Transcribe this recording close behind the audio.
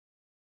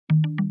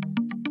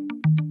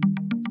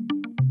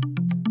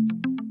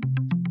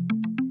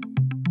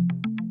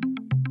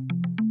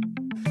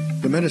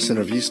medicine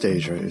of East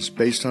Asia is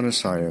based on a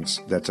science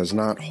that does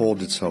not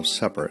hold itself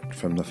separate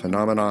from the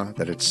phenomena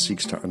that it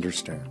seeks to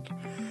understand.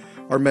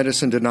 Our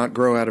medicine did not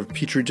grow out of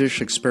petri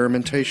dish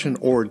experimentation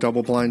or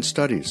double-blind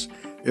studies.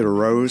 It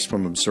arose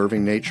from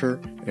observing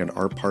nature and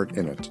our part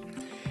in it.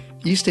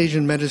 East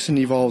Asian medicine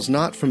evolves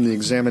not from the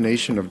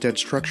examination of dead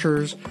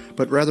structures,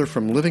 but rather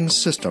from living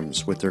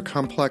systems with their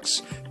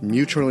complex,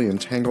 mutually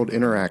entangled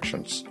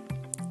interactions.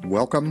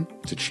 Welcome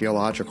to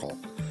Qiological.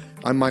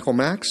 I'm Michael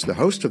Max, the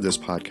host of this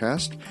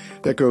podcast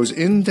that goes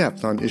in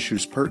depth on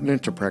issues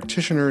pertinent to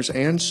practitioners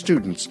and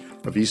students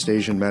of East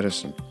Asian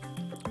medicine.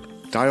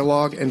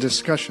 Dialogue and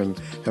discussion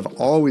have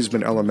always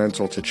been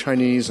elemental to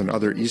Chinese and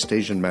other East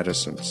Asian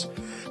medicines.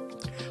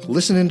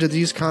 Listen into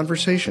these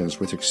conversations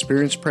with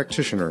experienced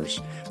practitioners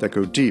that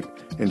go deep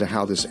into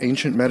how this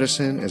ancient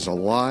medicine is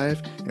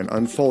alive and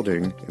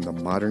unfolding in the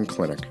modern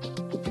clinic.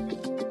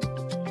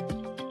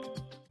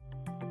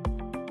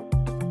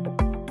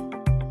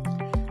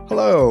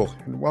 Hello,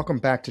 and welcome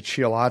back to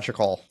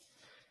Qiological.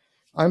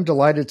 I'm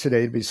delighted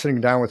today to be sitting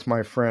down with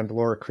my friend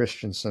Laura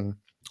Christensen.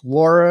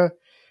 Laura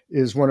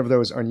is one of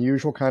those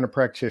unusual kind of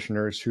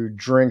practitioners who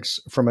drinks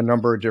from a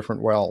number of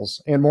different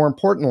wells, and more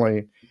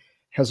importantly,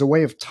 has a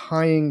way of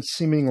tying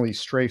seemingly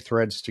stray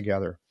threads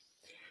together.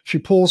 She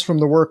pulls from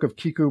the work of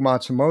Kiku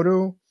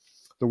Matsumoto,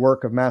 the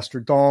work of Master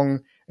Dong,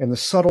 and the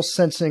subtle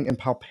sensing and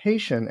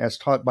palpation as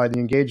taught by the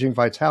engaging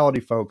vitality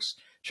folks,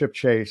 Chip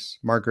Chase,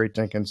 Marguerite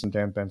Dinkins, and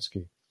Dan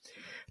Bensky.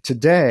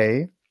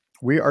 Today,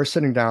 we are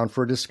sitting down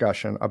for a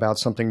discussion about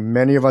something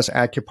many of us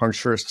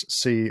acupuncturists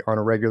see on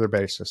a regular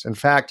basis. In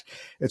fact,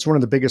 it's one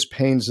of the biggest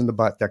pains in the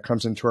butt that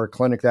comes into our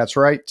clinic. That's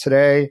right.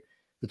 Today,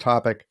 the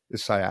topic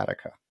is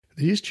sciatica.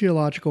 These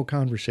Qiological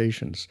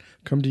conversations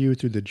come to you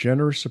through the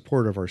generous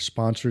support of our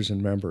sponsors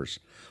and members.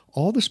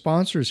 All the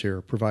sponsors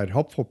here provide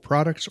helpful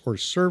products or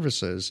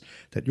services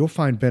that you'll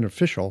find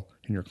beneficial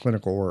in your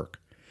clinical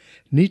work.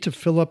 Need to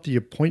fill up the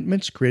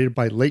appointments created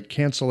by late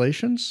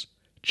cancellations?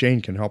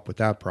 Jane can help with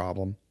that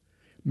problem.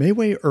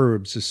 Mayway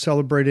Herbs is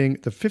celebrating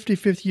the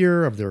 55th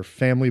year of their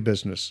family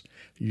business.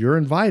 You're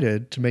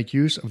invited to make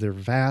use of their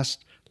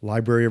vast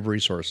library of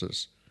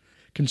resources.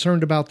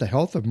 Concerned about the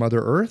health of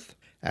Mother Earth?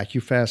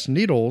 AccuFast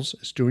Needles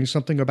is doing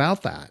something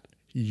about that.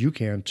 You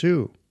can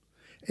too.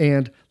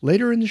 And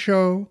later in the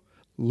show,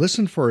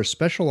 listen for a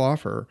special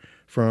offer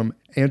from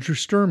Andrew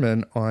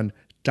Sturman on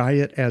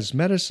diet as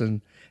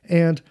medicine,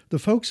 and the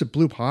folks at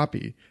Blue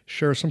Poppy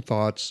share some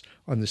thoughts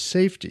on the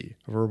safety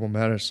of herbal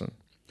medicine.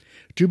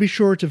 Do be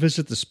sure to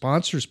visit the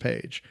sponsors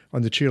page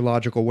on the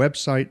Qiological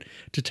website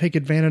to take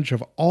advantage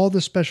of all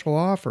the special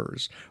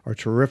offers our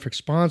terrific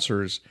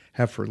sponsors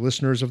have for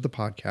listeners of the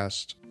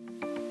podcast.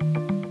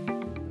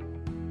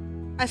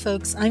 Hi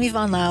folks, I'm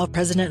Yvonne Lau,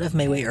 president of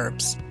Mayway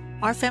Herbs.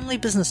 Our family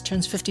business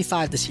turns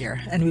 55 this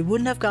year, and we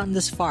wouldn't have gotten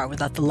this far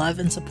without the love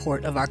and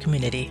support of our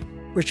community.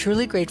 We're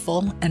truly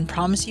grateful and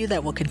promise you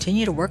that we'll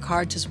continue to work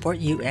hard to support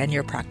you and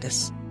your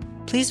practice.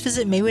 Please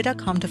visit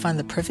Mayway.com to find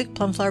the perfect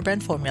plum flower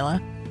brand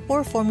formula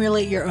or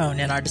formulate your own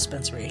in our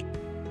dispensary.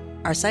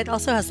 Our site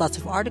also has lots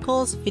of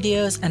articles,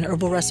 videos, and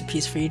herbal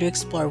recipes for you to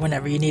explore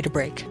whenever you need a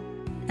break.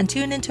 And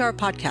tune into our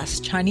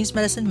podcast, Chinese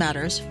Medicine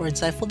Matters, for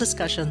insightful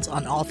discussions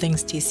on all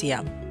things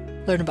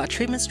TCM. Learn about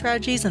treatment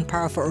strategies and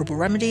powerful herbal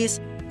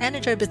remedies, and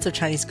enjoy bits of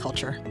Chinese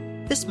culture.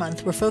 This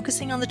month, we're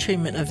focusing on the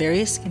treatment of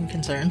various skin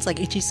concerns like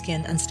itchy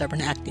skin and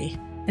stubborn acne.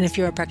 And if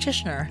you're a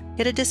practitioner,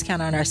 get a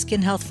discount on our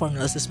skin health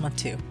formulas this month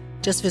too.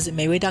 Just visit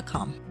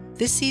Mayway.com.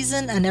 This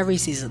season and every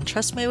season,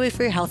 trust Mayway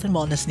for your health and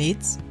wellness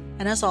needs.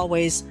 And as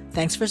always,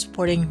 thanks for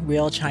supporting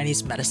real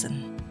Chinese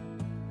medicine.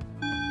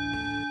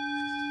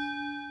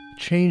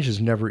 Change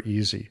is never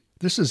easy.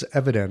 This is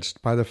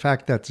evidenced by the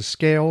fact that the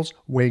scales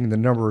weighing the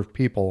number of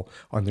people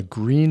on the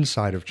green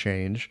side of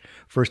change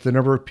versus the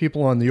number of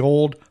people on the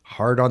old,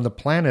 hard on the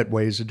planet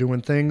ways of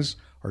doing things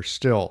are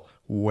still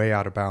way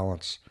out of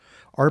balance.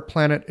 Our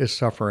planet is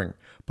suffering,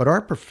 but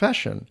our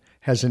profession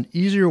has an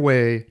easier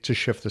way to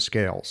shift the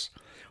scales.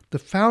 The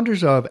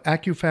founders of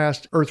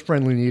AccuFast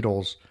Earth-Friendly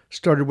Needles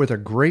started with a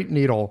great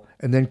needle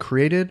and then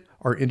created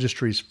our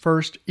industry's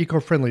first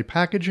eco-friendly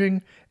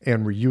packaging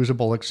and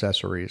reusable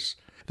accessories.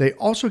 They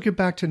also give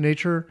back to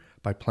nature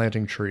by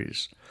planting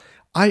trees.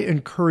 I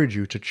encourage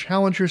you to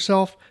challenge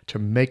yourself to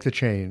make the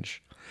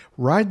change.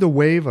 Ride the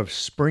wave of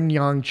spring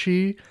yang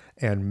qi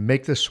and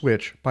make the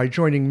switch by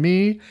joining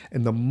me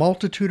and the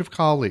multitude of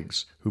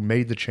colleagues who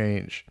made the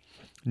change.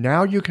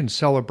 Now you can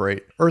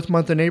celebrate Earth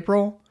Month in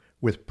April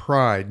with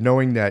pride,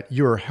 knowing that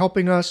you are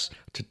helping us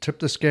to tip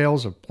the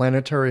scales of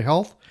planetary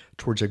health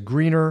towards a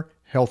greener,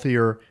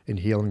 healthier, and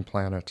healing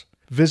planet.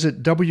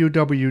 Visit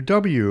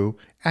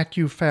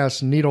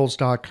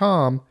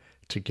www.accufastneedles.com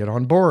to get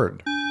on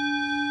board.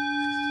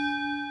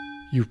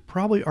 You've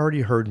probably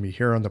already heard me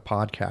here on the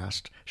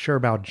podcast share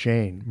about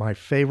Jane, my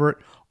favorite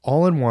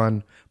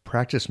all-in-one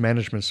practice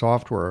management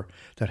software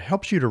that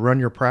helps you to run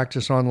your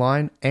practice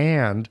online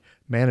and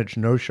manage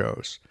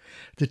no-shows.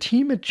 The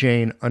team at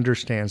Jane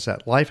understands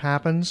that life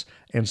happens,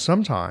 and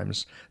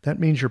sometimes that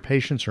means your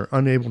patients are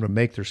unable to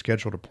make their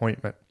scheduled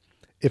appointment.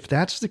 If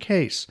that's the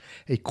case,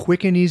 a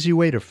quick and easy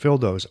way to fill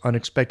those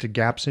unexpected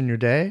gaps in your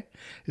day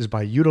is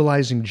by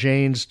utilizing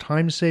Jane's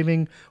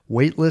time-saving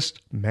waitlist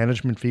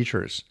management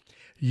features.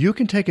 You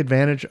can take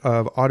advantage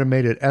of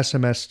automated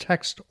SMS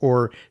text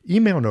or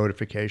email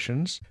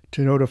notifications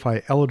to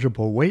notify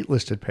eligible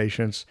waitlisted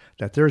patients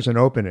that there's an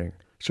opening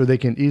so they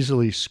can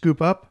easily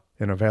scoop up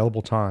an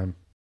available time.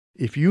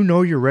 If you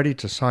know you're ready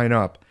to sign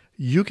up,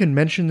 you can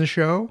mention the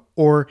show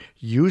or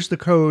use the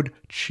code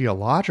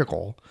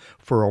QIOLOGICAL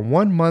for a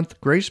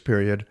 1-month grace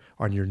period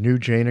on your new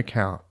Jane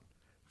account.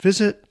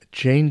 Visit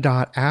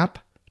jane.app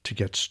to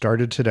get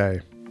started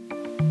today.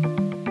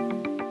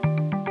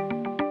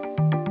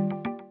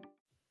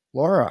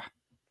 Laura,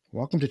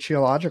 welcome to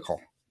QIOLOGICAL.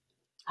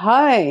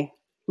 Hi,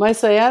 my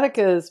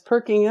sciatica is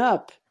perking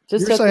up. Your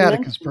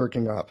sciatica is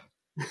perking up.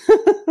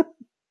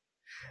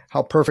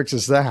 How perfect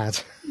is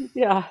that?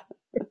 Yeah.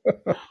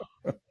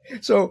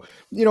 So,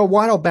 a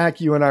while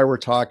back, you and I were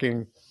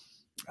talking,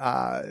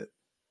 I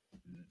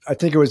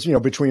think it was,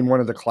 between one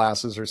of the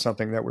classes or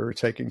something that we were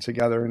taking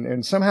together.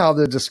 And somehow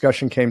the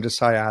discussion came to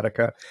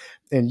sciatica.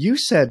 And you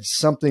said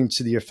something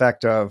to the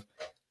effect of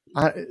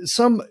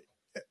some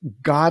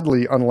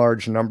godly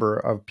unlarge number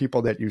of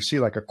people that you see,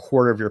 like a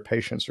quarter of your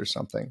patients or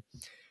something,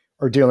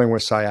 are dealing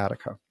with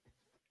sciatica.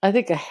 I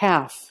think a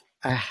half.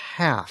 A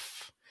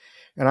half.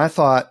 And I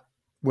thought,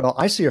 well,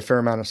 I see a fair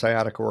amount of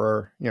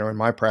sciatica in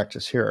my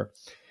practice here.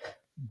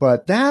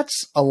 But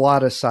that's a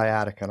lot of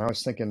sciatica. And I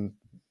was thinking,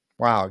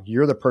 wow,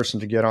 you're the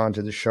person to get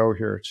onto the show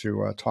here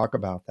to talk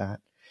about that.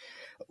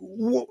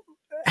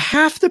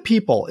 Half the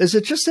people, is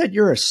it just that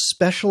you're a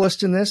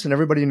specialist in this and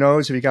everybody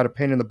knows if you got a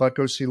pain in the butt,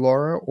 go see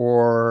Laura?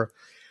 Or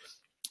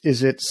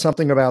is it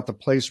something about the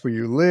place where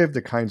you live,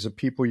 the kinds of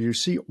people you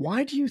see?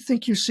 Why do you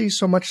think you see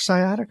so much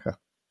sciatica?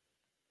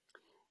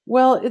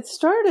 Well, it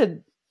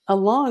started a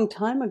long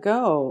time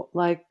ago,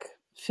 like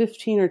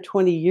 15 or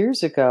 20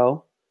 years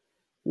ago,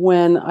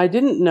 when I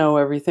didn't know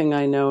everything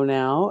I know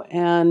now.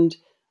 And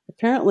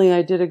apparently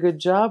I did a good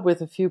job with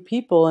a few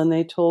people and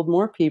they told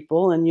more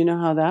people, and you know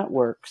how that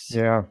works.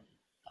 Yeah.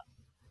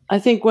 I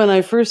think when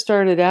I first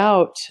started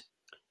out,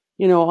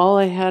 all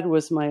I had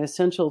was my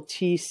essential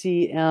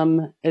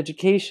TCM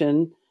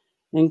education,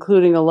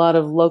 including a lot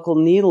of local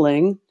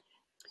needling.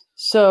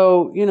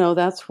 So,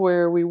 that's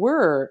where we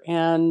were.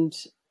 And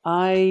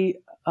I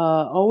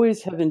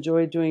always have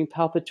enjoyed doing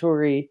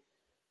palpatory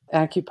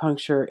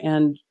acupuncture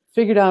and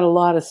figured out a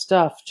lot of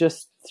stuff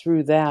just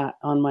through that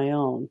on my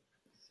own.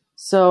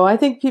 So I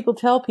think people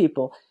tell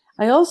people.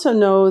 I also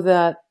know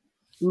that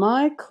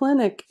my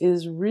clinic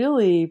is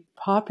really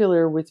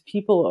popular with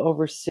people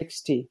over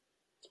 60.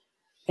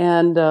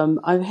 And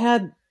I've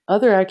had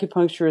other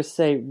acupuncturists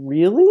say,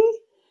 really?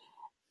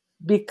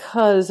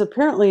 Because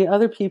apparently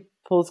other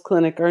people's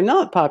clinic are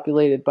not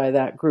populated by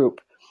that group.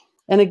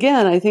 And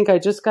again, I think I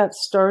just got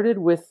started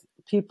with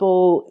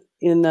people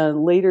in the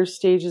later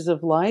stages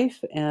of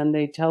life and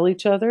they tell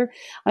each other.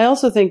 I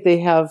also think they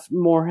have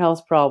more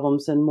health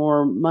problems and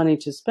more money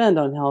to spend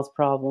on health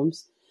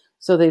problems,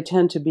 so they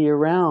tend to be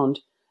around.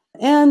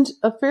 And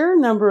a fair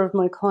number of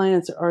my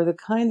clients are the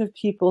kind of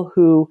people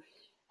who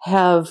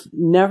have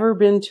never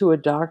been to a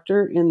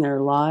doctor in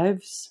their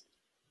lives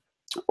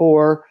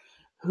or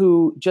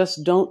who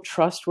just don't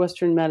trust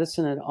Western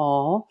medicine at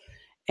all.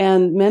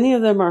 And many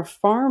of them are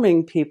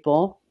farming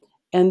people,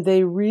 and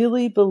they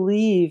really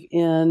believe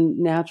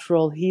in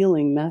natural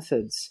healing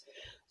methods.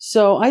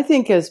 So I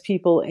think as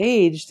people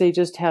age, they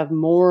just have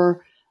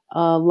more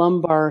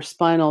lumbar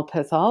spinal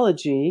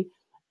pathology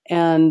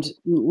and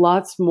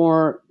lots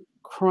more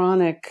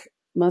chronic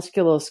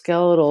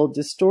musculoskeletal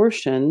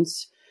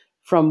distortions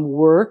from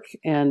work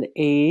and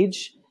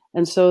age.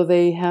 And so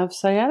they have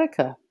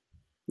sciatica.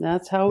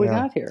 That's how we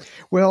got here.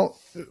 Well,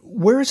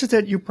 where is it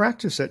that you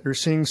practice that you're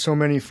seeing so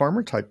many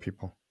farmer type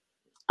people?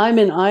 I'm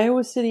in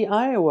Iowa City,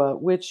 Iowa,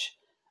 which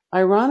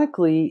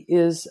ironically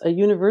is a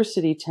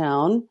university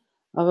town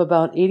of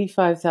about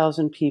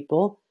 85,000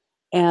 people.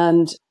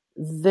 And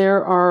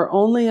there are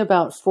only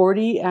about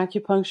 40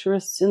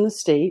 acupuncturists in the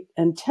state,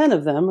 and 10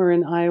 of them are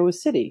in Iowa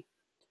City.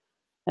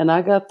 And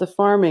I got the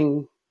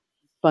farming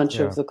bunch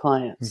of the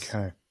clients.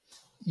 Okay.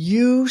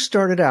 You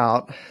started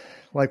out,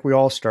 like we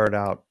all start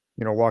out,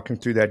 walking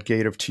through that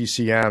gate of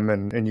TCM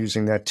and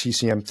using that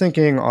TCM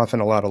thinking, often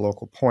a lot of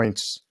local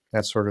points,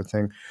 that sort of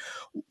thing.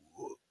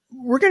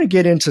 We're going to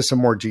get into some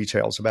more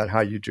details about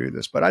how you do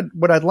this, but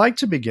where I'd like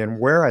to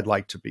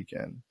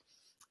begin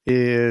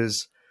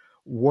is,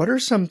 what are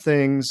some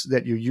things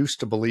that you used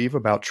to believe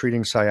about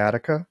treating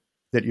sciatica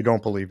that you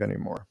don't believe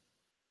anymore?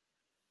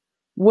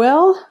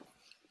 Well,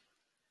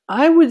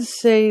 I would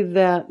say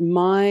that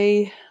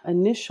my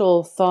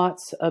initial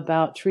thoughts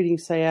about treating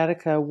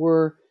sciatica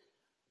were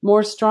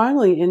more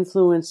strongly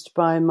influenced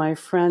by my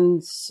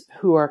friends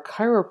who are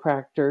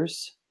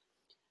chiropractors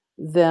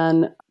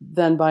than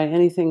by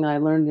anything I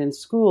learned in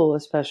school,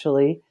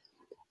 especially.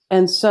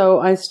 And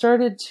so I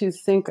started to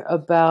think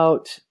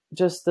about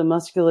just the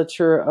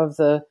musculature of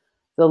the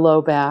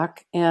low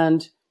back.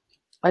 And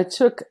I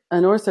took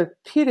an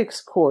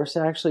orthopedics course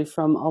actually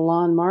from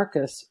Alain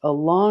Marcus a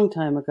long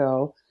time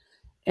ago.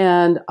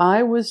 And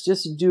I was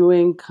just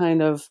doing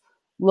kind of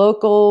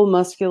local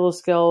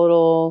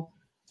musculoskeletal,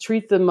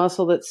 treat the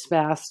muscle that's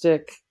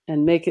spastic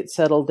and make it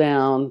settle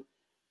down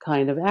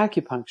kind of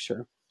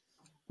acupuncture,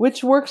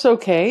 which works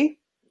okay.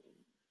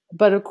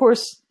 But of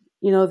course,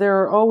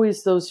 there are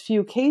always those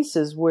few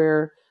cases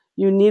where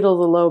you needle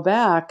the low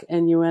back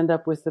and you end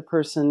up with the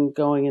person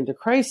going into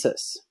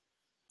crisis.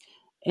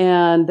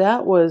 And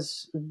that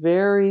was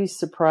very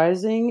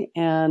surprising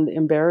and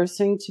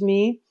embarrassing to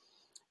me.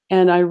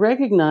 And I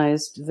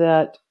recognized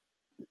that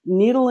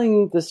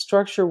needling the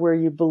structure where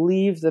you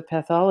believe the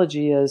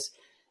pathology is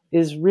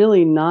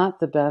really not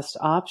the best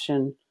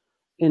option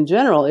in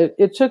general.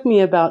 It took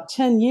me about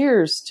 10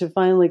 years to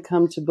finally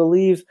come to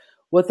believe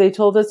what they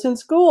told us in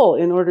school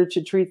in order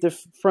to treat the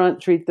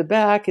front, treat the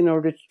back, in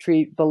order to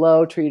treat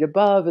below, treat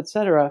above,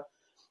 etc.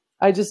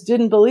 I just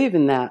didn't believe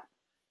in that.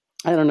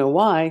 I don't know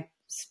why.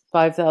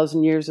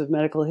 5,000 years of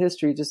medical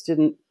history just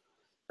didn't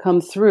come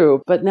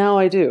through, but now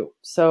I do.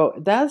 So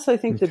that's, I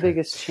think, the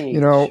biggest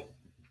change.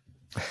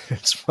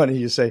 It's funny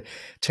you say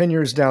 10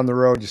 years down the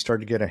road, you start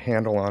to get a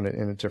handle on it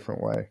in a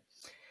different way.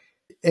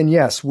 And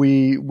yes,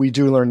 we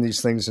do learn these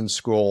things in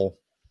school,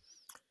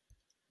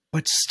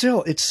 but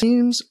still, it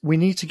seems we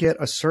need to get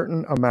a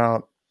certain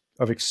amount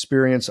of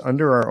experience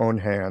under our own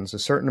hands, a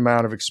certain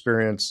amount of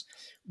experience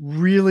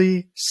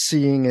really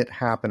seeing it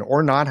happen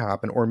or not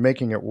happen or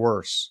making it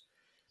worse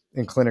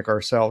in clinic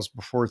ourselves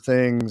before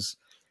things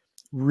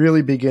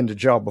really begin to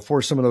gel,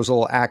 before some of those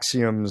little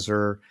axioms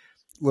or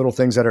little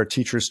things that our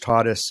teachers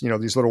taught us,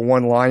 these little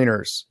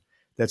one-liners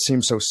that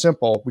seem so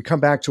simple, we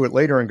come back to it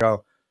later and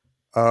go,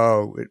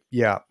 oh,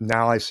 yeah,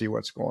 now I see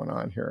what's going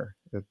on here.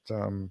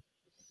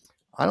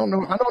 I don't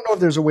know if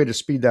there's a way to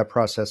speed that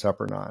process up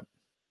or not.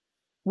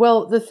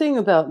 Well, the thing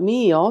about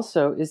me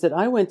also is that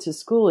I went to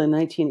school in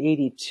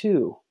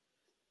 1982,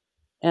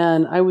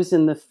 and I was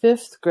in the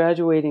 5th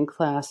graduating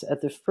class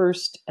at the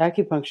first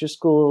acupuncture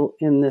school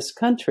in this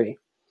country.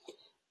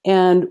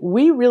 And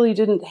we really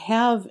didn't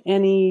have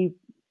any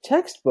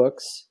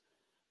textbooks.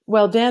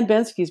 Well, Dan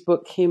Bensky's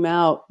book came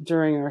out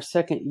during our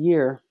second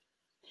year,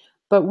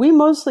 but we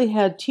mostly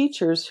had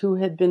teachers who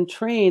had been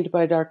trained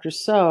by Dr.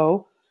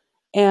 So,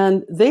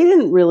 and they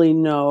didn't really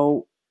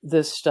know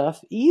this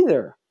stuff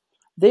either.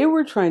 They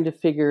were trying to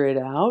figure it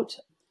out.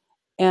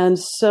 And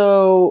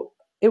so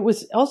it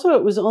was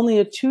only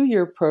a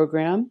 2-year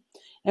program,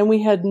 and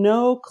we had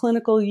no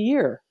clinical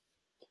year.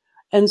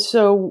 And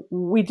so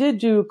we did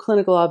do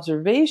clinical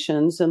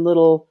observations and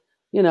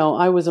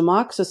I was a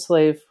Moxa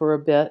slave for a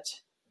bit,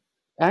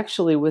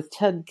 actually with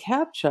Ted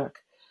Kapchuk,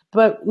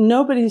 but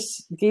nobody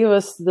gave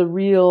us the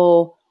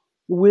real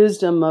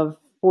wisdom of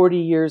 40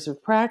 years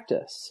of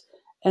practice.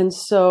 And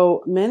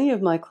so many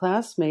of my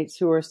classmates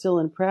who are still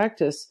in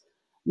practice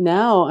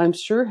now, I'm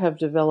sure, have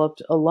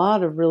developed a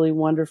lot of really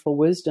wonderful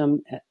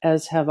wisdom,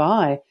 as have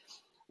I.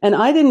 And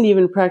I didn't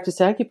even practice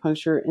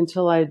acupuncture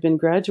until I had been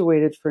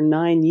graduated for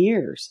 9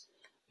 years,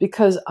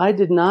 because I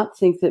did not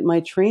think that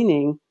my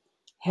training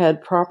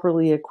had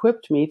properly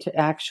equipped me to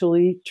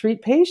actually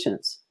treat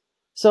patients.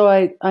 So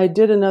I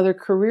did another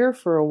career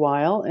for a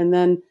while, and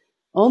then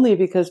only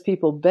because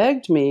people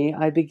begged me,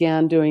 I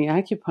began doing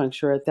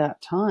acupuncture at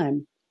that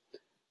time.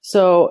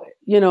 So,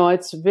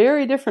 it's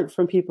very different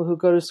from people who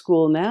go to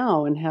school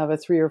now and have a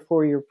 3 or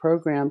 4 year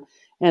program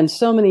and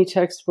so many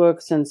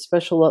textbooks and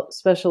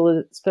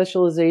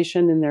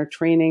specialization in their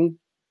training.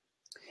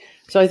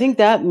 So I think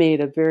that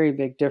made a very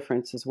big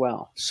difference as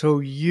well. So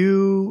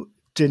you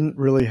didn't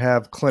really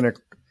have clinic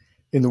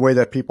in the way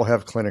that people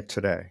have clinic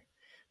today.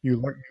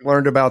 You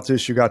learned about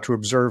this, you got to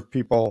observe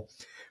people,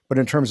 but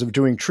in terms of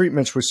doing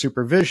treatments with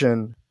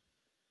supervision,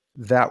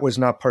 that was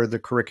not part of the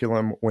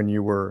curriculum when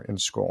you were in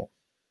school.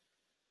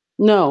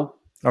 No.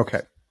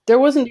 Okay. There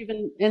wasn't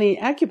even any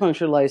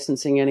acupuncture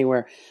licensing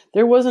anywhere.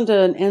 There wasn't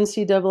an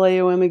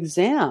NCAAOM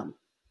exam.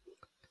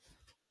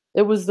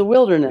 It was the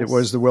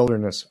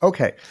wilderness.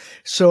 Okay.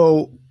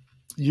 So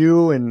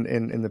you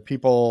and the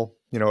people,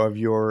 of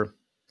your,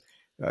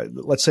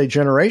 let's say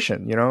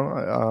generation,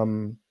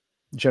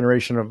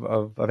 generation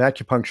of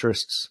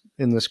acupuncturists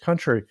in this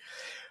country,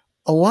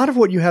 a lot of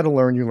what you had to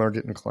learn, you learned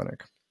it in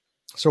clinic.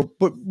 So,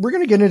 but we're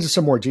going to get into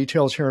some more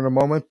details here in a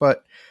moment,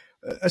 but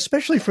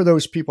especially for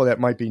those people that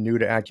might be new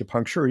to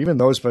acupuncture, or even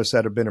those of us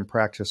that have been in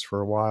practice for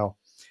a while,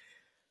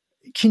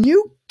 can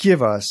you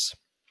give us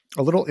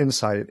a little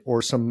insight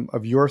or some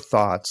of your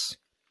thoughts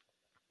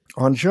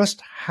on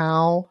just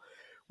how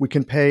we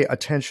can pay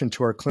attention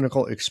to our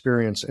clinical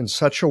experience in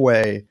such a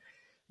way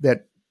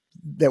that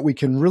we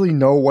can really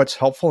know what's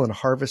helpful and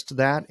harvest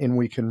that, and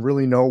we can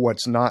really know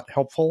what's not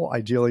helpful,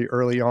 ideally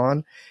early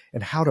on,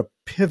 and how to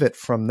pivot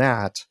from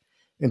that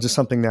into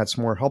something that's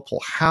more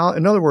helpful?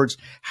 In other words,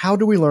 how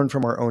do we learn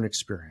from our own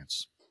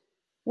experience?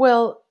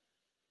 Well,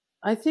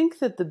 I think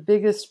that the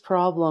biggest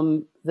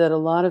problem that a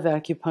lot of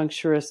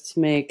acupuncturists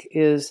make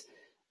is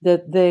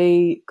that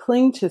they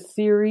cling to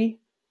theory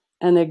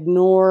and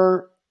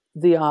ignore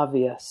the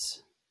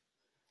obvious.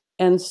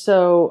 And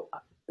so,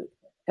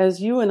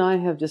 as you and I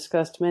have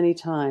discussed many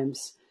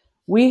times,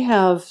 we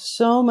have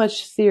so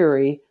much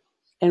theory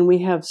And we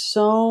have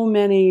so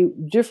many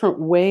different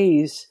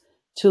ways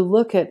to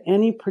look at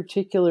any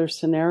particular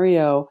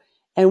scenario.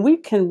 And we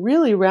can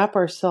really wrap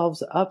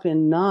ourselves up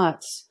in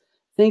knots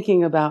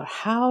thinking about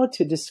how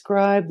to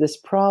describe this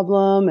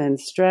problem and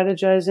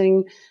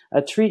strategizing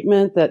a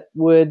treatment that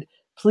would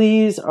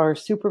please our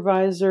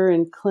supervisor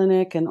in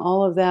clinic and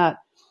all of that.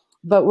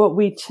 But what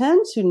we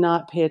tend to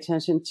not pay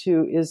attention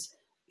to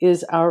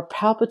is our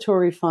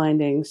palpatory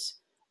findings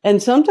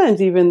and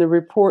sometimes even the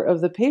report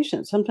of the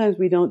patient. Sometimes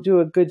we don't do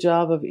a good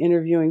job of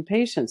interviewing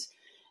patients.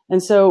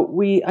 And so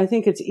I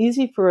think it's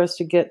easy for us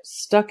to get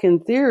stuck in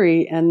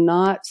theory and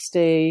not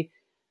stay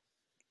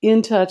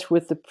in touch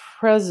with the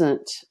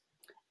present.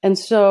 And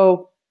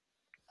so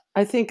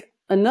I think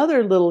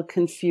another little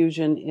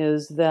confusion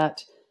is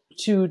that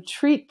to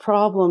treat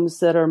problems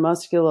that are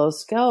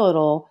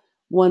musculoskeletal,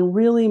 one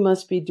really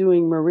must be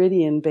doing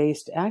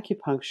meridian-based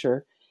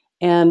acupuncture.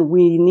 And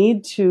we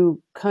need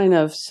to kind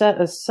of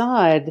set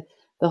aside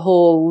the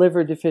whole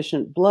liver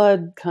deficient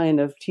blood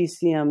kind of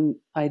TCM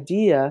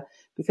idea,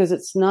 because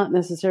it's not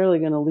necessarily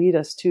going to lead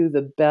us to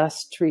the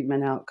best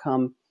treatment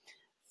outcome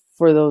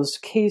for those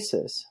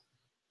cases.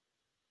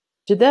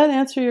 Did that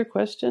answer your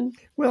question?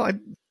 Well,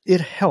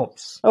 it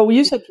helps. Oh,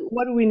 you said,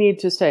 what do we need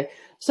to say?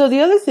 So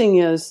the other thing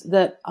is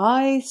that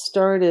I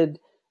started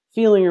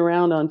feeling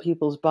around on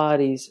people's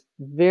bodies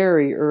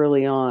very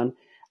early on.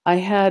 I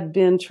had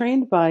been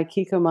trained by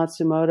Kiko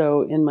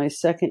Matsumoto in my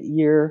second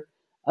year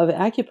of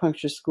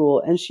acupuncture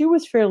school, and she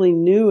was fairly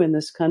new in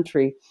this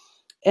country.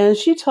 And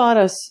she taught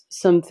us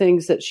some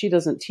things that she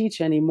doesn't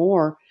teach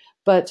anymore,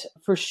 but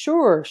for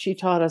sure she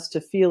taught us to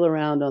feel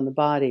around on the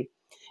body.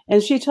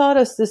 And she taught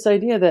us this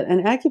idea that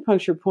an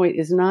acupuncture point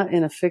is not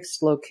in a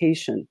fixed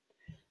location,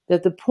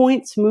 that the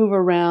points move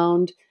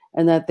around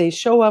and that they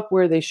show up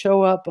where they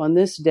show up on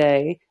this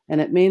day, and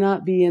it may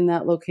not be in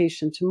that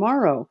location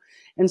tomorrow.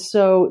 And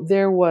so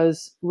there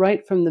was,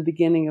 right from the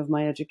beginning of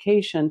my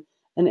education,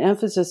 an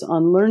emphasis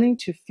on learning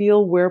to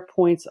feel where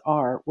points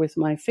are with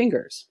my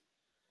fingers.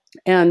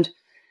 And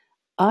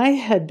I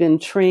had been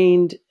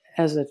trained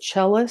as a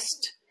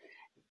cellist,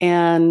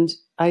 and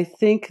I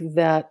think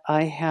that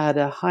I had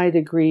a high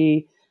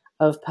degree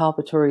of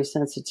palpatory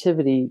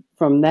sensitivity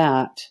from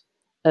that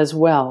as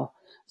well.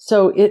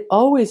 So it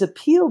always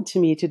appealed to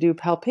me to do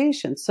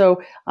palpation.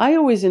 So I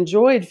always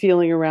enjoyed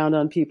feeling around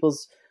on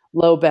people's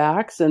low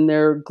backs and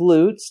their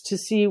glutes to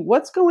see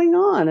what's going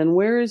on and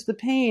where is the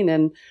pain.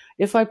 And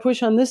if I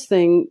push on this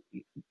thing,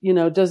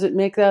 does it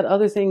make that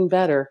other thing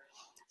better?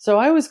 So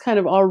I was kind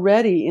of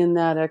already in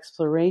that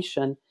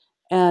exploration.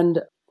 And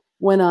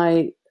when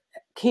I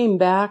came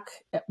back,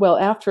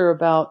 after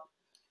about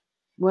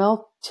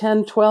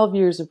 10, 12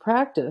 years of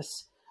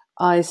practice,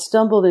 I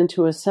stumbled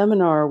into a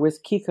seminar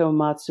with Kiko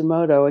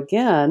Matsumoto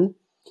again.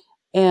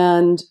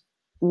 And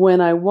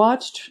when I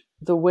watched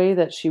the way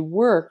that she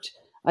worked,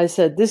 I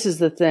said, this is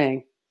the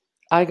thing.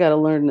 I got to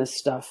learn this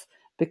stuff,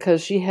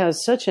 because she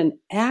has such an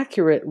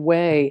accurate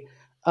way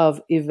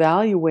of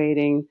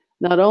evaluating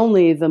not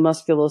only the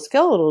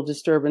musculoskeletal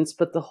disturbance,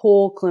 but the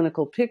whole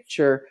clinical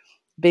picture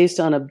based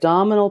on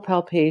abdominal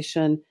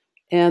palpation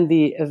and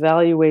the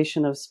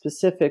evaluation of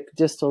specific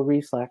distal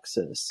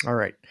reflexes. All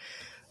right.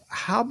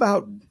 How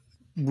about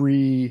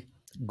we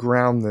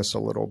ground this a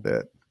little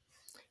bit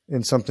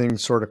in something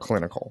sort of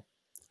clinical?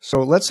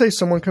 So let's say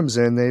someone comes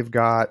in,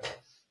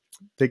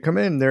 they come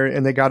in there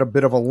and they got a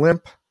bit of a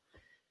limp.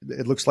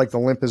 It looks like the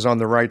limp is on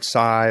the right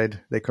side.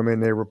 They come in,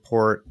 they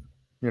report,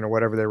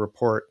 whatever they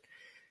report.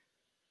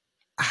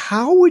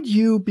 How would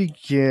you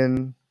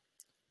begin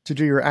to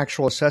do your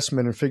actual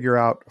assessment and figure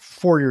out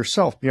for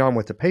yourself, beyond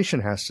what the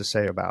patient has to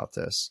say about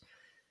this?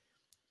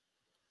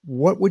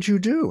 What would you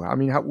do? I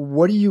mean,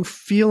 what are you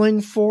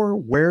feeling for?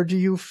 Where do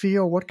you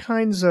feel? What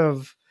kinds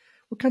of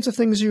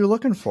things are you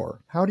looking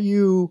for? How do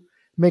you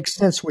make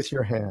sense with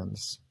your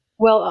hands?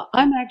 Well,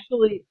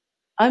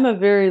 I'm a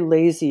very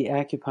lazy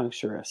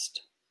acupuncturist.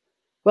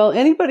 Well,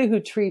 anybody who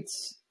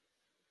treats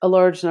a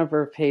large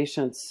number of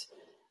patients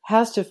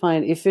has to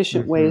find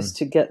efficient ways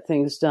to get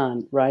things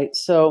done, right?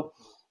 So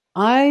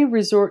I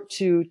resort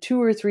to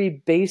 2 or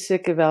 3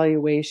 basic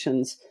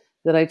evaluations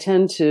that I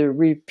tend to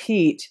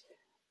repeat.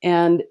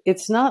 And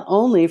it's not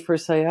only for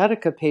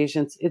sciatica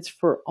patients, it's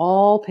for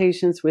all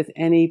patients with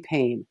any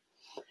pain.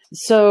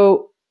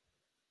 So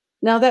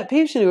now that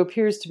patient who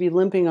appears to be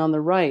limping on the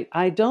right,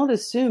 I don't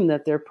assume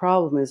that their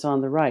problem is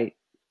on the right,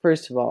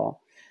 first of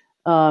all,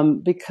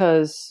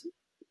 because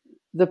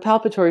the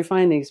palpatory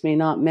findings may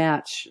not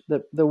match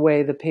the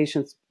way the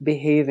patient's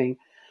behaving.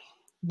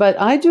 But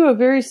I do a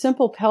very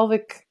simple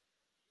pelvic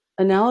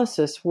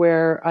analysis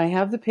where I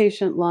have the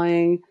patient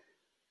lying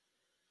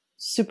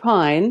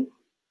supine,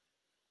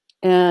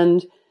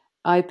 and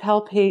I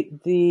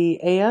palpate the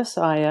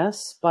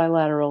ASIS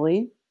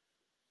bilaterally,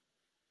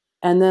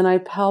 and then I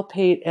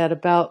palpate at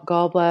about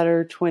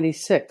gallbladder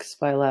 26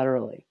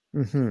 bilaterally.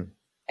 Mm-hmm.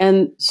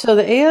 And so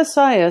the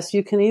ASIS,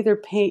 you can either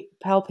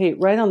palpate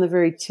right on the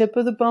very tip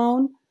of the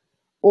bone,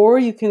 or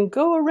you can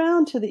go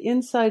around to the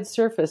inside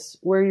surface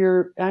where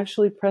you're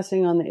actually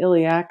pressing on the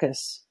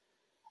iliacus.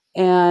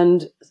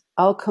 And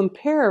I'll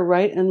compare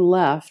right and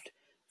left,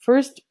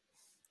 first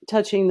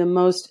touching the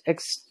most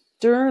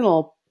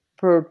external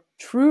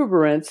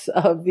protuberance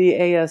of the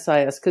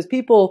ASIS. Because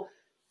people,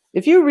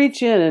 if you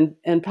reach in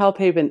and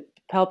palpate an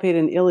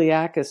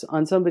iliacus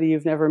on somebody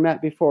you've never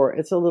met before,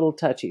 it's a little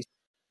touchy.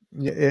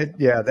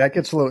 Yeah, that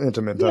gets a little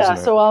intimate, Yeah, doesn't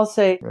it? so I'll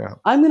say, Yeah.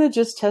 I'm going to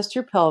just test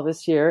your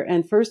pelvis here.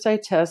 And first I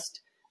test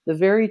the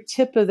very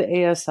tip of the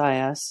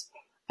ASIS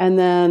and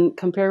then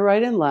compare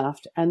right and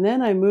left. And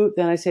then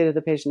I say to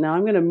the patient, now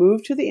I'm going to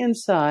move to the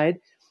inside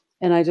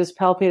and I just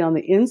palpate on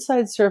the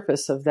inside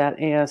surface of that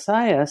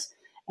ASIS.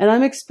 And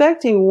I'm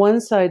expecting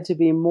one side to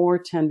be more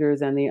tender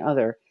than the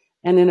other.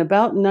 And in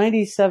about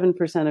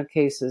 97% of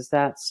cases,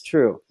 that's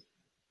true.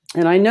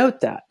 And I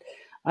note that.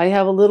 I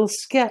have a little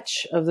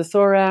sketch of the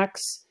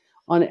thorax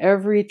on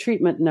every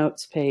treatment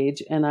notes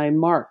page, and I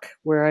mark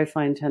where I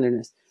find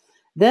tenderness.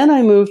 Then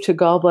I move to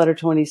gallbladder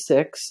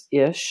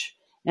 26-ish,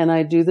 and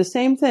I do the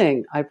same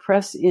thing. I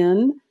press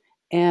in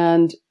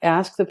and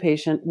ask the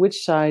patient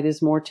which side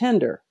is more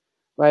tender,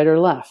 right or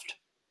left.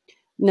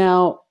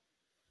 Now,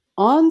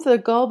 on the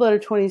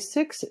gallbladder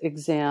 26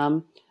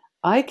 exam,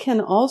 I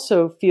can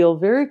also feel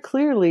very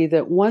clearly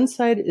that one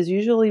side is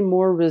usually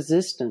more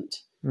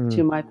resistant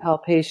to my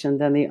palpation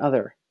than the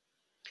other.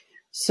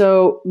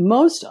 So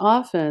most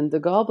often, the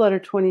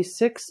gallbladder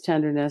 26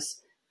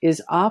 tenderness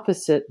is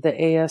opposite the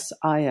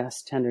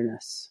ASIS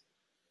tenderness.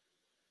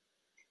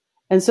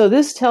 And so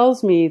this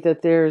tells me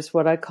that there's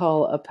what I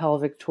call a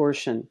pelvic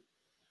torsion.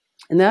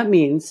 And that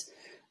means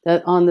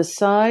that on the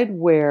side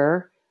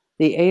where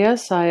the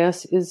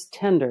ASIS is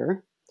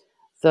tender,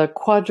 the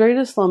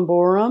quadratus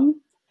lumborum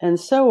and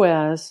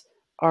psoas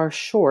are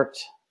short.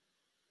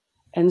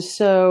 And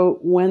so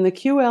when the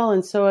QL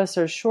and psoas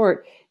are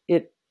short,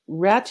 it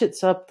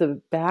ratchets up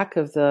the back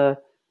of the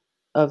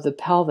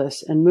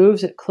pelvis and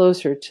moves it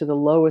closer to the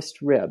lowest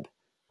rib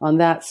on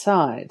that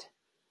side.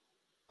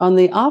 On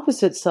the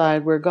opposite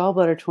side, where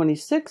gallbladder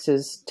 26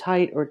 is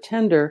tight or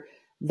tender,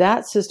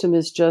 that system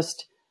is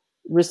just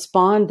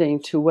responding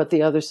to what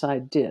the other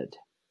side did.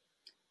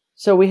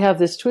 So we have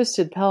this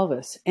twisted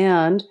pelvis,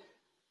 and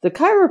the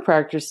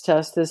chiropractors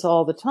test this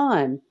all the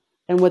time,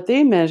 and what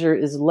they measure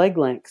is leg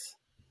length.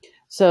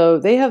 So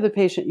they have the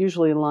patient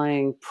usually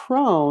lying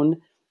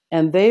prone,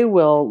 and they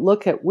will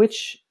look at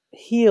which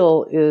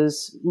heel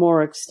is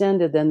more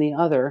extended than the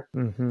other.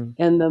 Mm-hmm.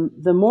 And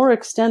the more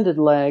extended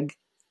leg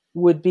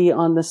would be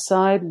on the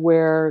side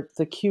where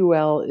the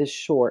QL is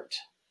short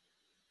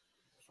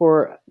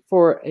for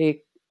an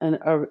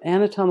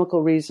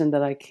anatomical reason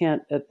that I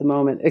can't at the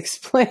moment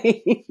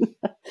explain.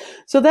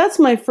 So that's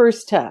my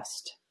first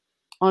test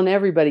on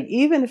everybody,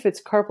 even if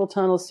it's carpal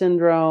tunnel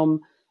syndrome,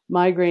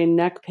 migraine,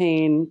 neck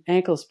pain,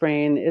 ankle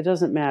sprain, it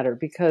doesn't matter,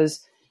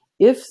 because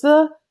if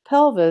the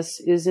pelvis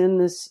is in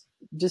this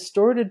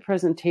distorted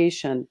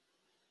presentation,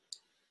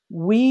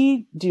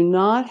 we do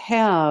not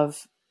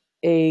have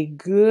a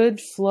good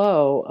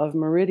flow of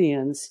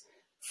meridians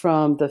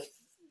from the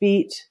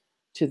feet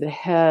to the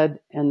head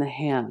and the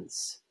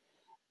hands.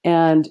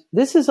 And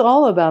this is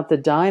all about the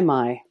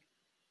daimai.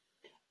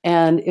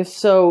 And if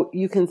so,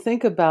 you can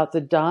think about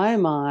the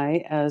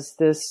daimai as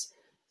this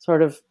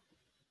sort of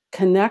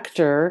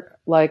connector,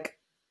 like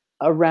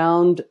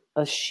around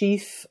a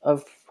sheaf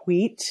of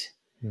wheat,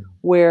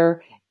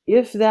 where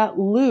if that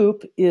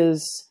loop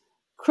is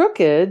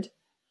crooked,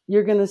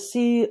 you're going to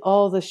see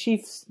all the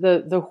sheaves,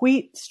 the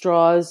wheat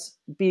straws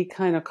be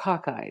kind of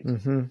cockeyed.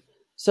 Mm-hmm.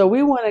 So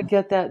we want to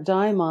get that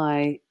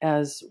daimai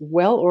as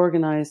well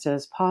organized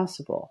as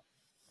possible.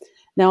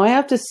 Now, I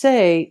have to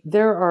say,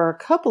 there are a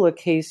couple of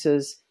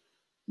cases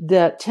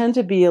that tend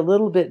to be a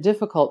little bit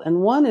difficult.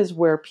 And one is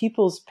where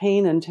people's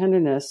pain and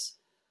tenderness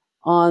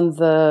on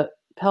the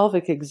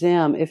pelvic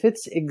exam, if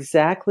it's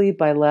exactly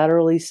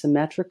bilaterally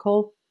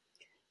symmetrical,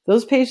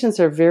 those patients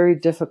are very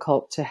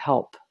difficult to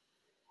help.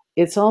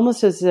 It's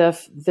almost as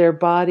if their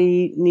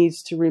body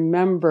needs to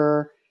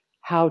remember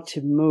how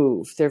to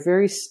move. They're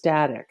very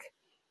static.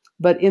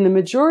 But in the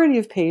majority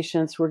of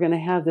patients, we're going to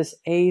have this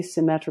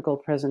asymmetrical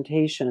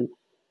presentation.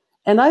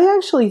 And I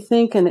actually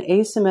think an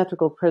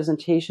asymmetrical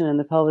presentation in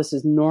the pelvis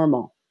is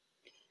normal.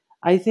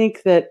 I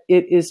think that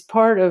it is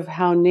part of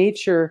how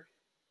nature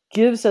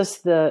gives us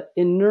the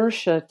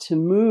inertia to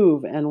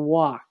move and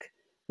walk.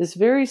 This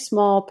very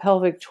small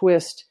pelvic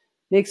twist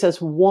makes us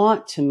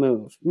want to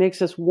move,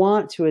 makes us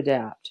want to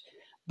adapt.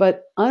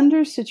 But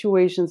under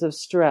situations of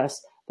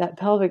stress, that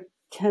pelvic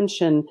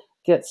tension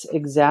gets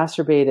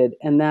exacerbated,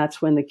 and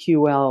that's when the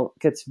QL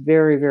gets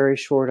very, very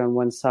short on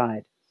one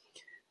side.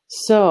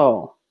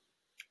 So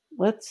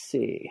let's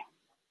see.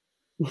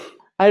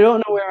 I don't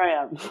know where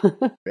I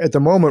am. At the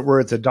moment,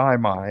 we're at the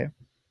daimai,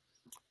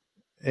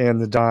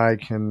 and the dye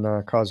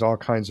can cause all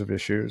kinds of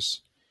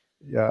issues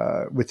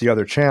with the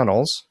other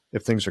channels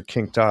if things are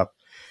kinked up.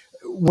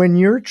 When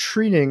you're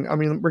treating, I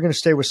mean, we're going to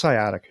stay with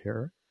sciatic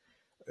here.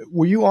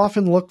 Will you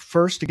often look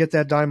first to get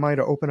that daimai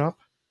to open up?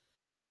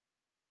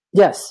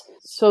 Yes.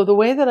 So the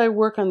way that I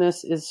work on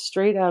this is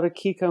straight out of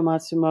Kiko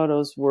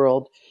Matsumoto's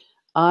world.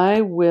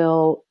 I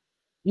will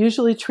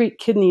Usually treat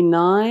kidney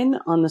 9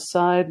 on the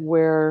side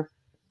where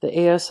the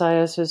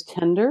ASIS is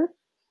tender,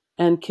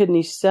 and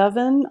kidney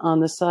 7 on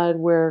the side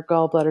where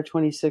gallbladder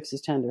 26 is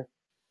tender.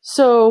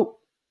 So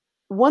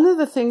one of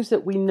the things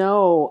that we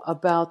know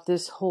about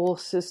this whole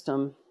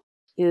system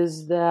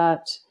is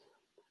that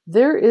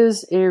there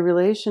is a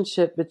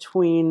relationship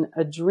between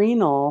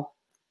adrenal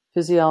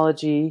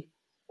physiology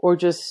or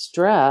just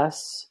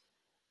stress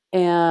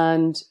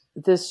and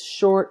this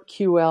short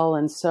QL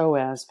and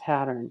psoas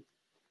pattern.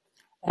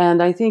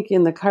 And I think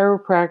in the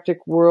chiropractic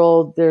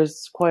world,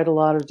 there's quite a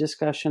lot of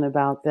discussion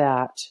about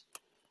that.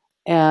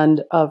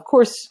 And of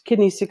course,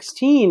 kidney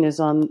 16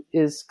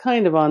 is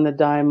kind of on the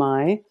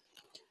DIMI.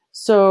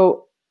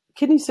 So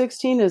kidney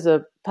 16 is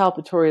a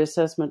palpatory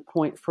assessment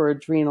point for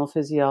adrenal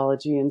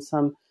physiology in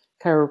some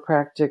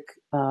chiropractic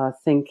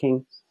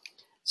thinking.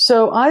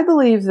 So I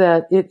believe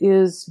that it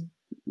is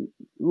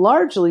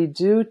largely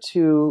due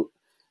to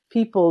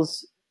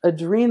people's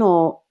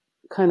adrenal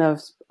kind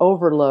of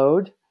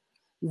overload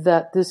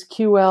that this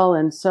QL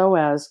and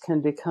psoas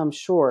can become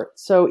short.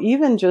 So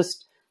even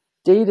just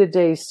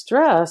day-to-day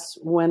stress,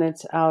 when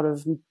it's out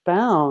of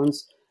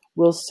bounds,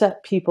 will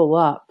set people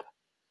up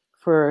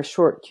for a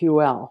short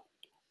QL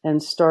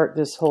and start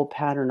this whole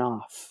pattern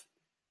off.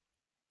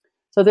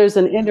 So there's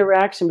an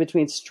interaction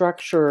between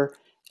structure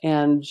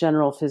and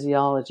general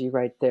physiology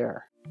right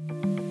there.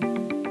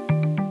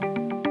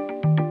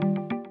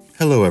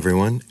 Hello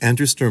everyone,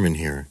 Andrew Sturman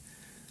here.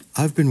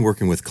 I've been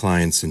working with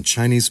clients in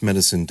Chinese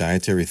medicine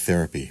dietary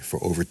therapy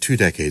for over 2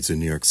 decades in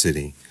New York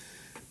City.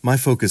 My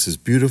focus is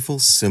beautiful,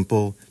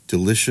 simple,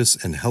 delicious,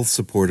 and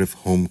health-supportive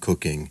home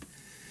cooking.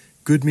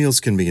 Good meals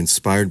can be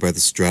inspired by the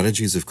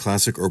strategies of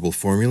classic herbal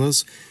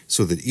formulas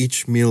so that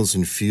each meal is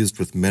infused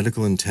with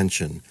medical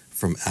intention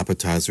from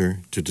appetizer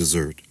to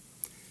dessert.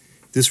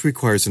 This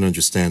requires an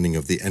understanding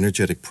of the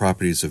energetic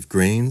properties of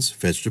grains,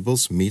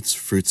 vegetables, meats,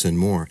 fruits, and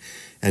more,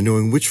 and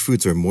knowing which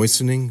foods are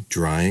moistening,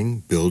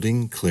 drying,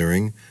 building,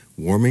 clearing,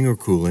 warming, or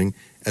cooling,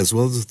 as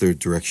well as their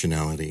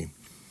directionality.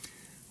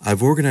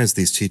 I've organized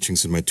these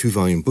teachings in my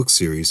 2-volume book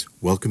series,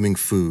 Welcoming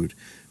Food,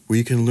 where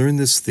you can learn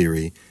this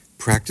theory,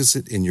 practice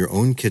it in your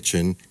own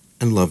kitchen,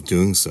 and love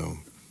doing so.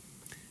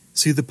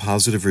 See the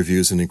positive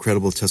reviews and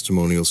incredible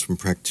testimonials from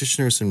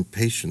practitioners and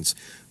patients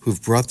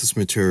who've brought this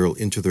material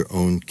into their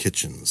own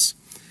kitchens.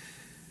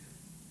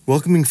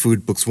 Welcoming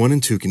Food Books 1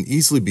 and 2 can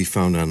easily be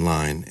found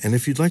online, and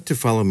if you'd like to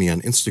follow me on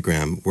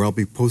Instagram, where I'll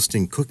be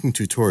posting cooking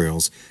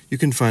tutorials, you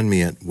can find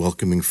me at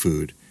Welcoming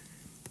Food.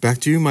 Back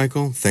to you,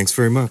 Michael. Thanks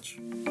very much.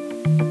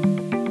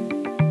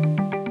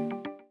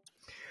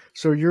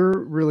 So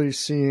you're really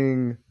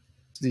seeing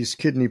these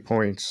kidney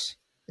points,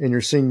 and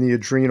you're seeing the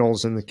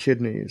adrenals and the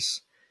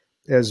kidneys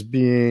as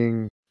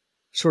being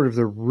sort of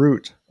the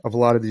root of a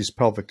lot of these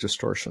pelvic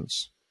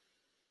distortions.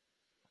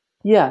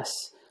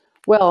 Yes.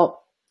 Well,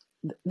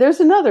 there's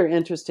another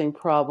interesting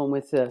problem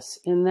with this,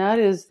 and that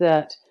is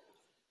that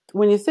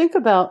when you think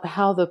about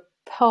how the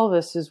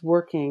pelvis is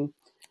working,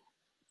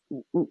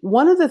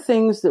 one of the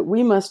things that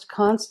we must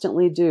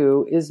constantly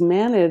do is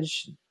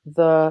manage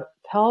the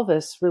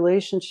pelvis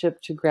relationship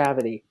to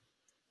gravity,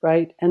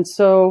 right? And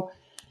so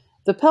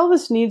the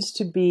pelvis needs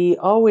to be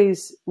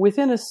always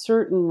within a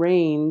certain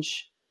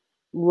range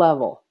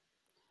level.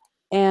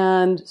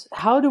 And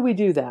how do we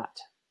do that?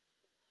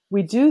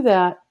 We do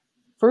that,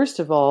 first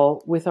of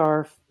all, with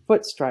our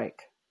foot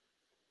strike,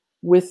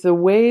 with the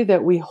way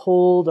that we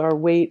hold our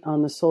weight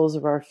on the soles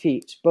of our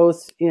feet,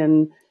 both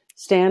in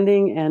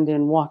standing and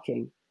in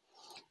walking.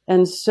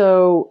 And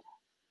so,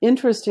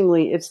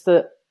 interestingly, it's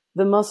the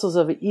muscles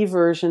of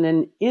eversion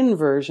and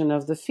inversion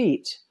of the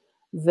feet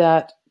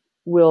that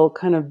will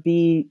kind of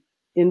be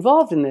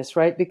involved in this,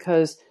 right?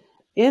 Because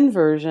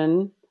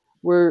inversion,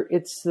 where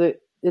it's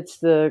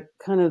the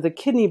kind of the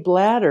kidney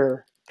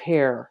bladder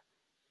pair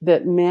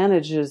that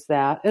manages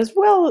that, as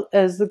well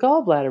as the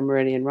gallbladder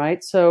meridian,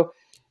 right? So,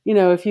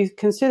 if you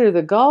consider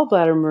the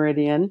gallbladder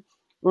meridian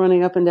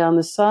running up and down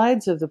the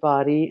sides of the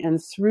body and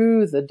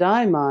through the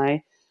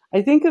DIMI,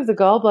 I think of the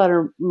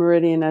gallbladder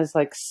meridian as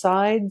like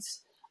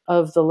sides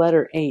of the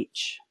letter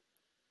H.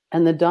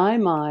 And the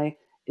DIMI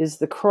is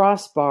the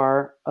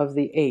crossbar of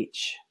the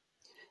H.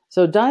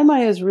 So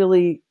DIMI is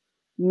really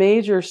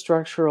major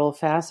structural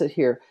facet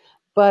here.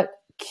 But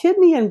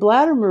kidney and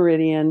bladder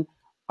meridian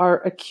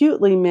are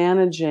acutely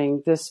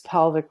managing this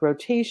pelvic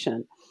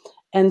rotation.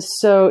 And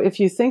so if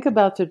you think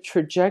about the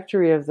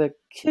trajectory of the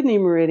kidney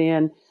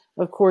meridian,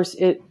 of course,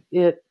 it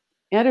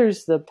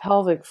enters the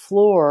pelvic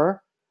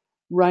floor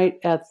right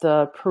at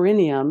the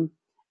perineum,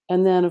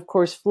 and then, of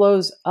course,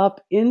 flows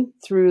up in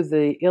through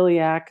the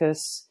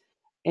iliacus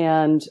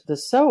and the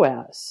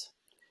psoas.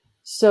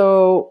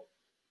 So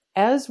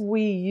as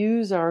we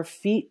use our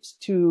feet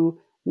to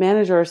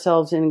manage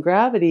ourselves in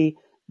gravity,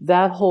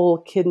 that whole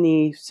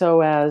kidney,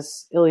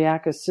 psoas,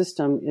 iliacus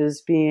system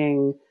is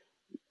being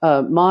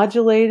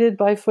modulated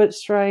by foot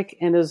strike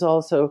and is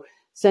also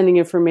sending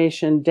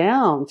information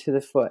down to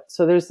the foot.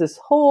 So there's this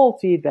whole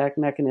feedback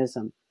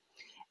mechanism.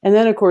 And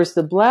then, of course,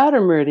 the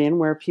bladder meridian,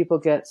 where people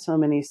get so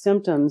many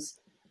symptoms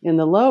in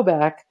the low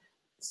back,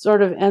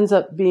 sort of ends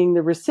up being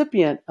the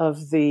recipient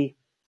of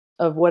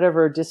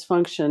whatever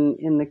dysfunction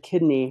in the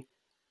kidney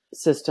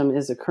system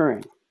is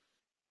occurring.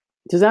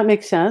 Does that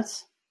make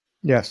sense?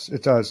 Yes,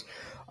 it does.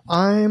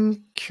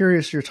 I'm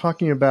curious, you're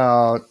talking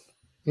about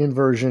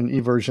inversion,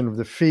 eversion of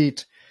the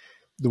feet,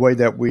 the way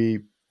that we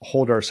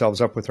hold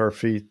ourselves up with our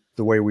feet,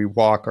 the way we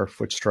walk, our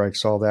foot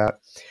strikes, all that.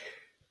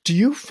 Do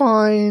you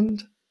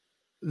find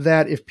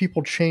that if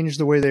people change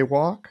the way they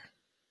walk,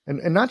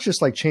 and not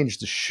just like change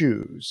the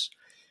shoes,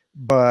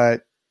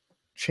 but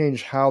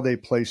change how they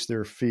place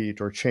their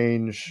feet or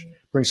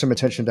bring some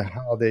attention to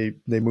how they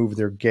move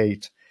their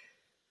gait,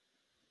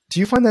 do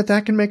you find that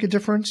that can make a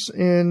difference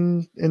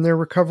in their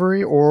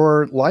recovery,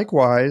 or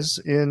likewise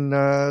in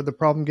the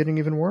problem getting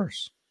even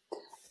worse?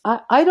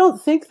 I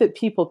don't think that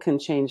people can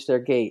change their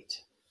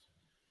gait.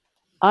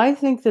 I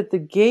think that the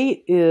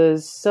gait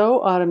is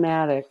so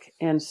automatic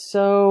and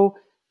so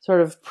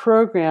sort of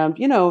programmed.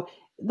 You know,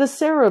 the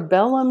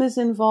cerebellum is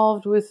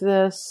involved with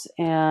this,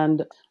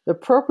 and the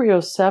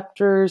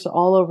proprioceptors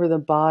all over the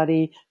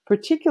body,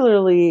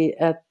 particularly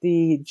at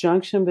the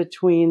junction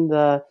between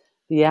the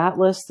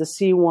atlas, the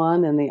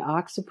C1, and the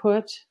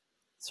occiput,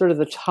 sort of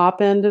the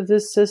top end of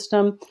this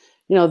system.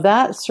 You know,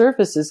 that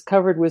surface is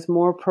covered with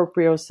more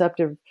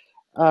proprioceptive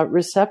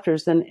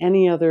receptors than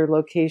any other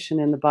location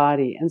in the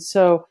body. And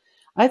so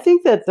I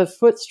think that the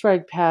foot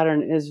strike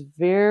pattern is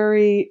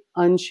very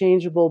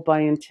unchangeable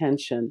by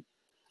intention.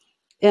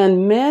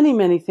 And many,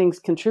 many things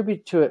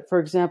contribute to it. For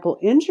example,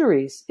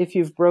 injuries. If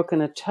you've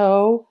broken a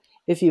toe,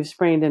 if you've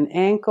sprained an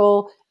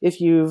ankle, if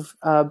you've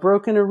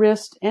broken a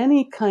wrist,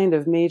 any kind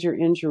of major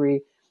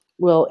injury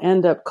will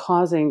end up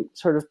causing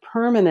sort of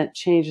permanent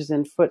changes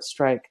in foot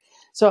strike.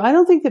 So I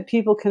don't think that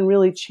people can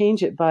really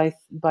change it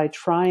by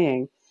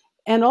trying.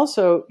 And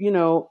also, you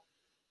know,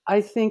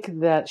 I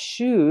think that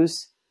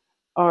shoes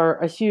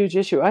are a huge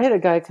issue. I had a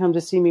guy come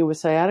to see me with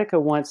sciatica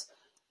once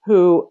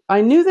who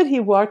I knew that he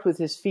walked with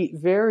his feet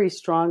very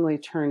strongly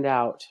turned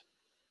out.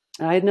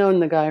 I had known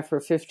the guy for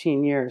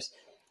 15 years.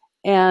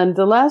 And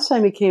the last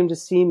time he came to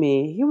see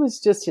me, he was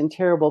just in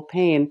terrible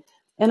pain.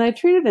 And I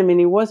treated him and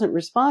he wasn't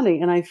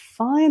responding. And I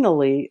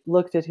finally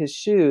looked at his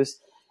shoes,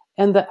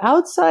 and the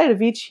outside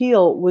of each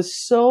heel was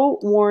so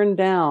worn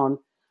down.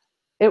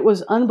 It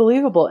was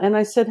unbelievable. And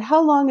I said,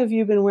 "How long have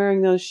you been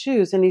wearing those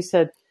shoes?" And he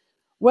said,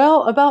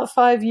 "Well, about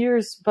 5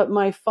 years, but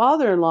my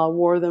father-in-law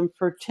wore them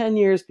for 10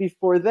 years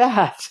before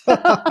that."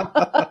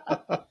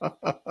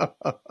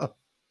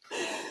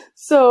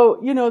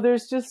 So, you know,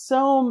 there's just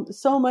so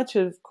much,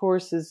 of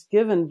course, is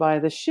given by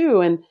the shoe.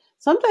 And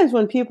sometimes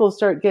when people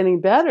start getting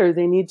better,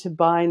 they need to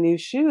buy new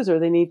shoes, or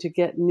they need to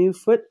get new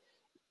foot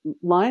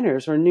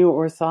liners or new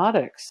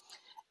orthotics.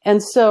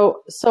 And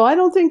so I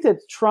don't think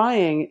that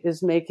trying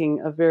is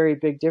making a very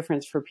big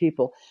difference for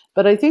people.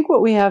 But I think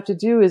what we have to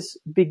do is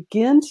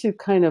begin to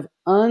kind of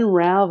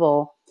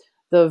unravel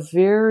the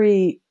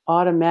very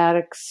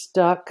automatic,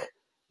 stuck,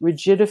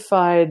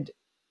 rigidified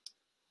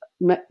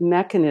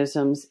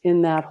mechanisms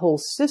in that whole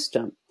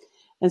system.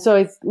 And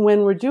so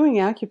when we're doing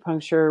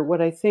acupuncture,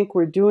 what I think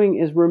we're doing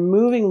is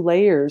removing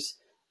layers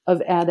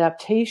of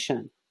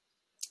adaptation.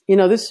 You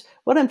know,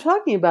 what I'm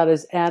talking about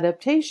is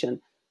adaptation.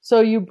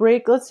 So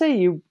let's say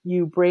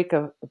you break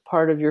a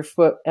part of your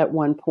foot at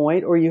one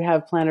point, or you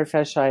have plantar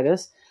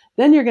fasciitis,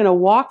 then you're going to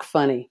walk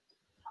funny.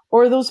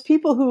 Or those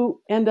people who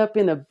end up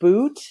in a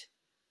boot,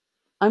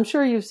 I'm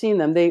sure you've seen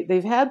them.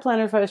 They've had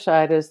plantar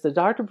fasciitis, the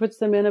doctor puts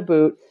them in a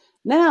boot.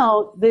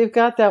 Now they've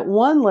got that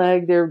one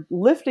leg, they're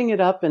lifting it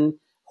up and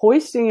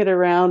hoisting it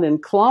around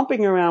and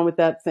clomping around with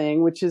that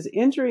thing, which is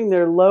injuring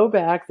their low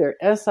back, their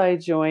SI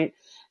joint.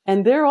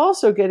 And they're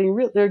also getting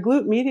their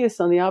glute medius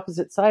on the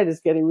opposite side is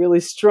getting really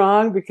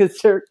strong because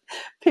they're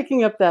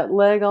picking up that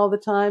leg all the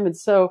time. And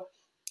so,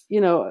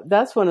 you know,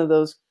 that's one of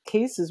those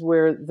cases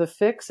where the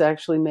fix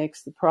actually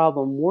makes the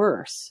problem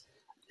worse.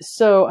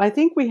 So I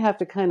think we have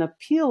to kind of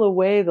peel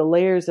away the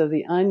layers of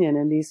the onion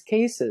in these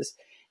cases.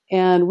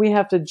 And we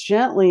have to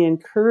gently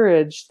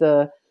encourage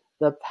the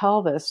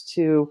pelvis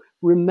to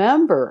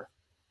remember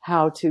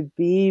how to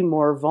be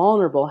more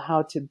vulnerable,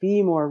 how to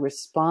be more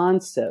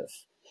responsive.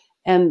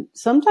 And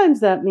sometimes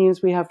that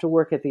means we have to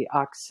work at the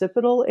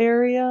occipital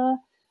area,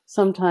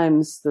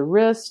 sometimes the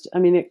wrist. I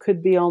mean, it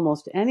could be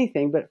almost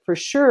anything, but for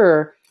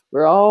sure,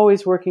 we're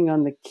always working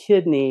on the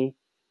kidney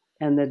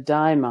and the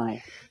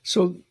daimai.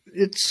 So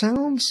it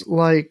sounds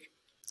like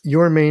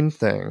your main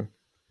thing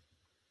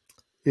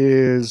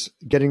is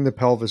getting the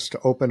pelvis to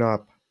open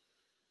up,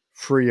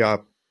 free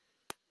up,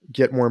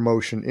 get more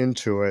motion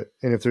into it.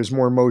 And if there's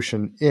more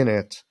motion in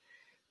it,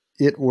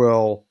 it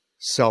will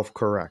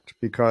self-correct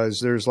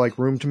because there's like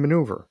room to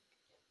maneuver.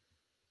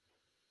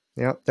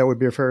 Yeah, that would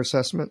be a fair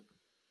assessment.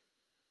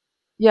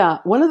 Yeah,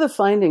 one of the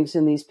findings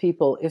in these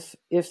people,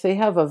 if they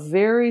have a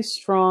very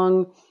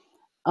strong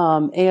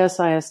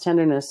ASIS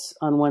tenderness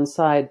on one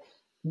side,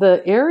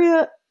 the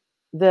area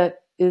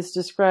that is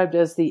described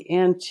as the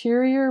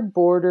anterior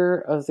border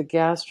of the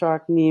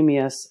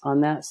gastrocnemius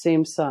on that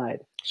same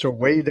side. So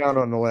way down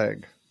on the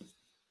leg.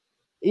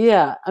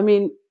 Yeah, I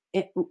mean,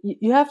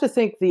 you have to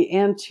think the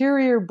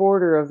anterior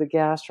border of the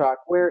gastroc.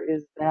 Where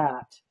is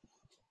that?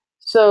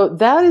 So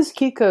that is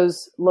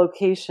Kiko's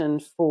location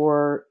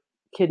for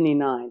kidney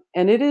 9,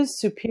 and it is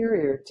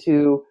superior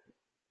to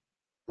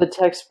the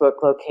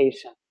textbook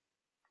location.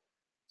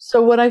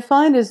 So what I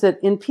find is that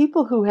in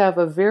people who have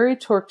a very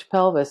torqued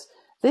pelvis,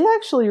 they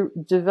actually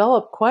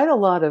develop quite a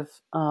lot of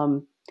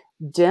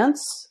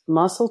dense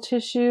muscle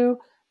tissue.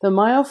 The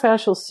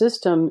myofascial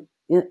system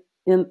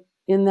in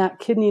that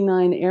kidney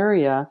 9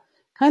 area,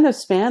 kind of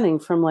spanning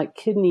from like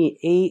kidney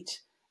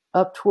 8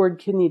 up toward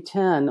kidney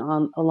 10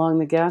 along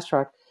the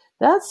gastroc,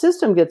 that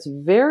system gets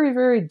very,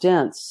 very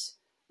dense.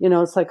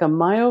 It's like a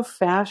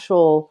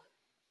myofascial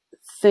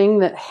thing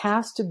that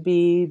has to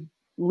be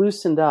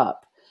loosened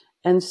up.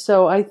 And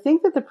so I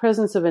think that the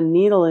presence of a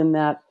needle in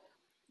that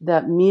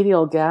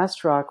medial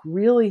gastroc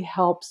really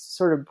helps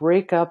sort of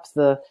break up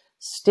the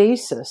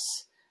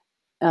stasis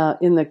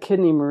in the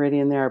kidney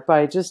meridian there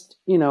by just,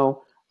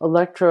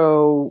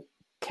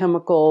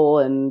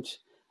 electrochemical and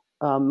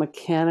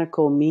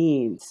mechanical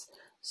means.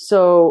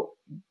 So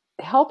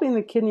helping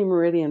the kidney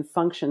meridian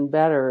function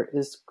better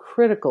is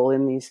critical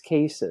in these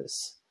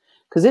cases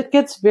because it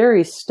gets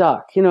very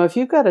stuck. If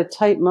you've got a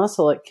tight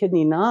muscle at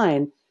kidney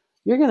 9,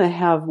 you're going to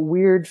have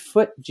weird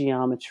foot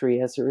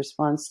geometry as a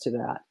response to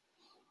that.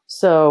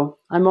 So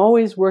I'm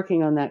always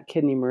working on that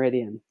kidney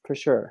meridian for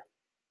sure.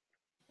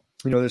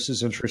 This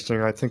is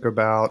interesting. I think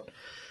about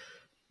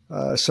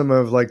some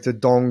of like the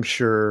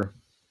Dongshi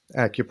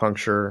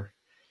acupuncture,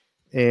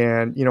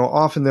 and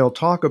often they'll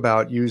talk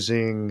about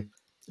using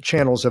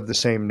channels of the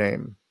same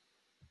name.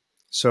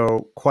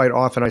 So quite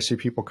often I see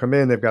people come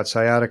in, they've got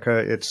sciatica.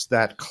 It's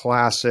that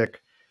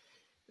classic.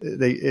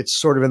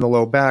 It's sort of in the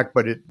low back,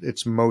 but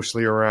it's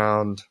mostly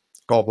around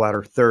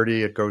gallbladder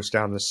 30. It goes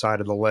down the side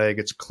of the leg.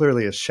 It's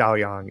clearly a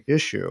Shaoyang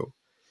issue.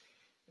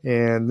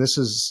 And this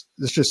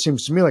just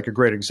seems to me like a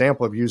great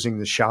example of using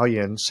the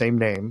Shaoyin, same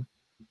name,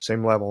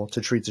 same level,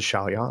 to treat the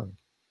Shaoyang.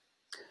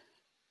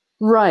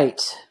 Right.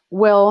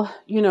 Well,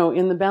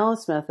 in the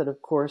balance method,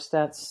 of course,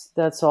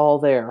 that's all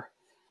there.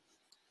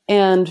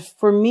 And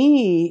for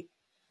me,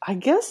 I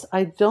guess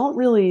I don't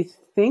really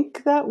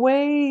think that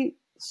way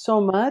so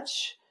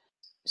much.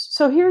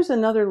 So here's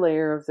another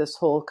layer of this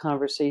whole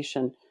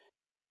conversation.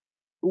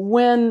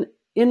 When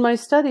in my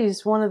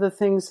studies, one of the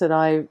things that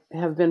I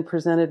have been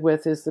presented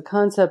with is the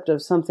concept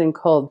of something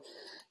called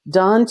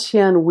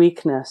Dantian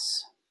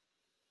weakness.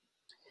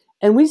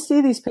 And we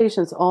see these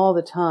patients all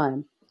the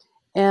time.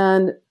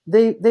 And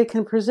they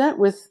can present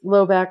with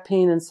low back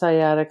pain and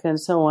sciatica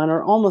and so on,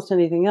 or almost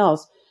anything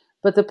else.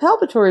 But the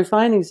palpatory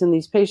findings in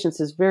these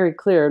patients is very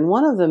clear. And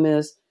one of them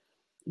is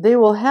they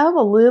will have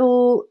a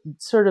little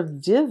sort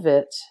of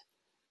divot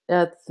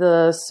at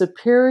the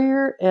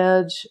superior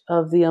edge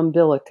of the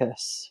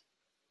umbilicus,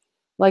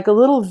 like a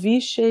little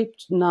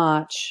V-shaped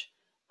notch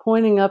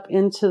pointing up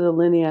into the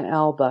linea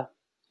alba.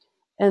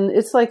 And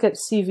it's like at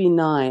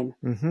CV9.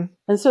 Mm-hmm.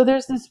 And so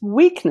there's this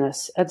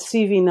weakness at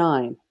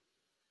CV9.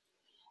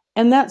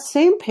 And that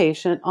same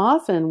patient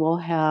often will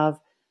have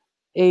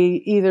a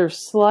either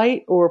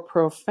slight or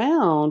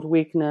profound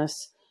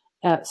weakness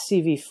at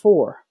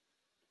CV4.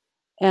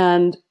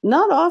 And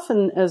not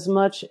often as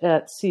much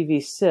at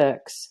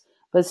CV6,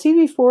 but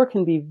CV4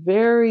 can be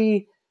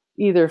very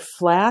either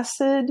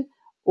flaccid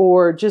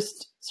or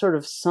just sort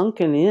of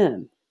sunken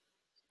in.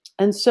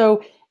 And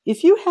so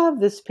if you have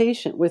this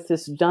patient with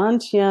this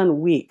Dantian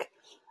weak,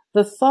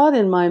 the thought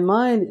in my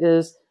mind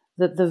is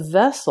that the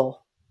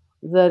vessel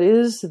that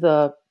is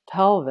the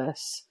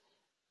pelvis,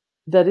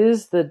 that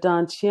is the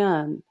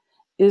Dantian,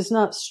 is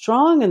not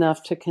strong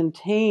enough to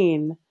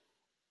contain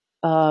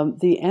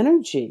the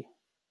energy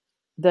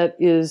that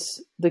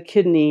is the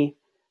kidney,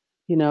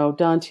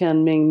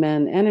 Dantian Ming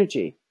Men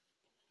energy.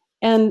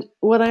 And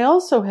what I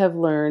also have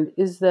learned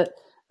is that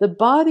the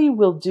body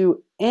will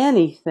do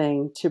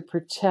anything to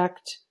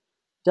protect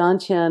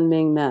Dantian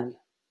Ming Men,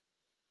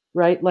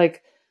 right?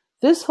 Like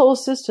this whole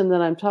system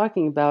that I'm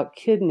talking about,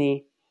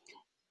 kidney,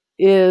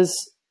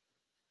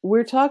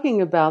 we're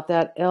talking about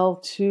that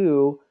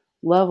L2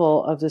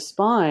 level of the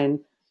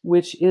spine,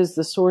 which is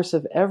the source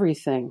of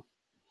everything.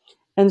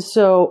 And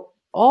so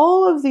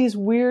all of these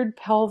weird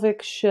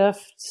pelvic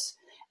shifts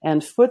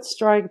and foot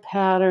strike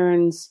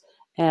patterns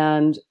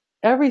and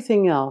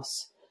everything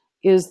else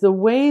is the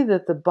way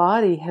that the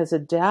body has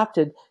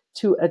adapted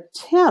to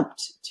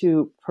attempt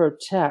to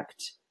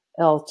protect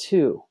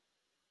L2.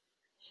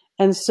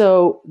 And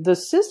so the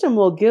system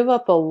will give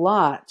up a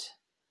lot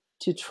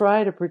to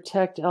try to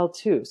protect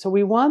L2. So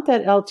we want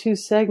that L2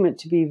 segment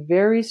to be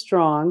very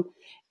strong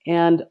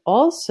and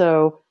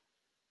also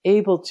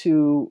able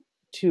to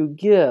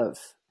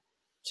give,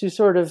 to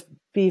sort of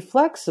be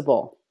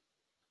flexible.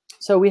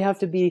 So we have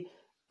to be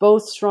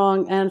both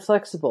strong and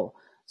flexible.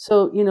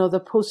 So, the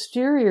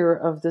posterior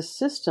of the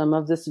system,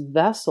 of this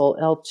vessel,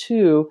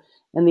 L2,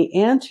 and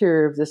the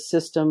anterior of the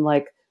system,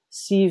 like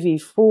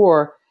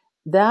CV4,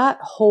 that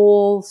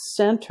whole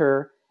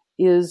center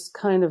is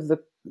kind of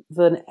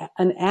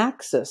an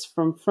axis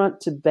from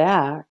front to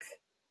back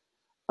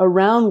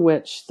around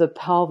which the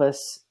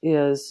pelvis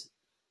is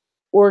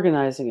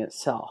organizing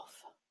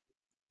itself.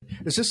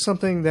 Is this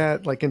something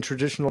that, like in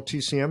traditional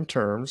TCM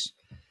terms,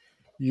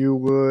 you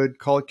would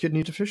call it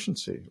kidney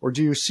deficiency? Or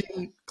do you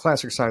see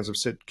classic signs of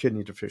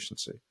kidney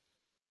deficiency?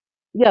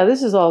 Yeah,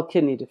 this is all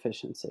kidney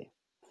deficiency.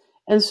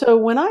 And so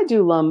when I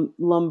do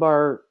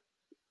lumbar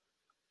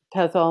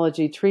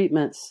pathology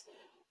treatments,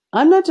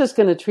 I'm not just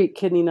going to treat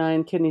kidney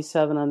 9, kidney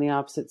 7 on the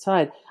opposite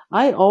side.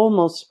 I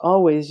almost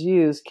always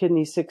use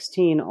kidney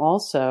 16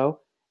 also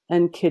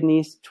and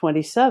kidney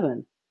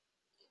 27.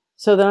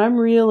 So that I'm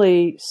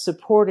really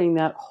supporting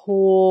that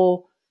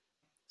whole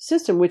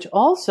system, which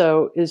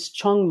also is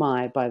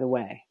Chongmai, by the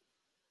way.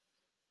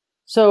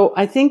 So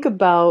I think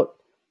about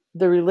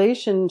the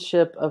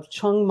relationship of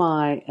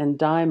Chongmai and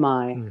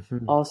Daimai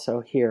also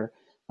here.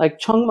 Like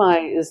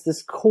Chongmai is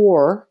this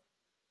core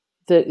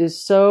that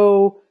is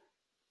so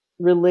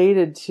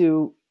related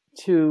to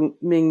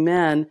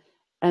Mingmen,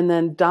 and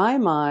then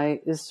Daimai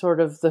is sort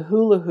of the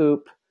hula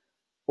hoop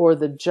or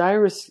the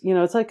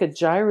it's like a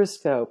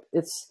gyroscope.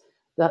 It's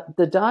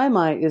the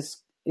Daimai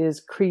is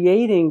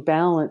creating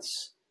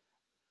balance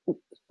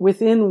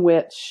within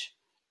which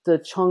the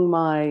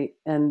Chongmai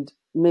and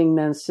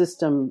Mingmen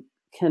system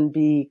can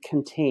be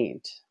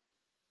contained.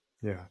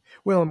 Yeah.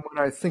 Well, when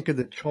I think of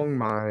the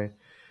Chongmai,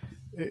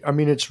 I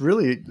mean, it's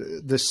really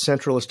the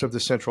centralist of the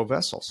central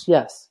vessels.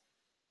 Yes,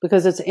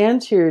 because it's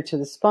anterior to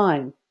the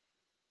spine.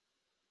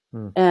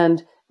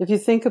 And if you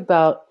think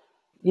about,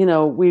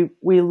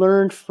 we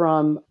learned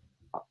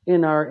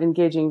in our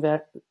Engaging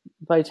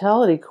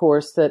Vitality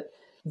course that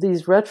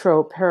these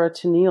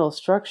retroperitoneal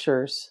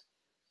structures,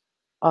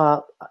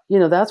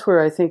 that's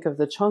where I think of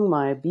the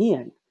Chongmai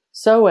being.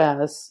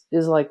 Psoas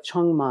is like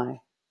Chongmai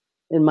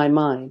in my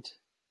mind.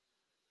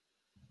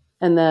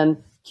 And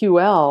then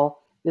QL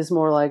is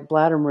more like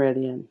bladder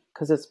meridian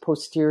because it's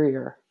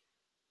posterior.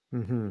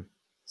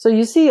 So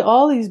you see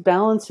all these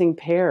balancing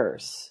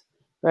pairs,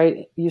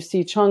 right? You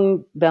see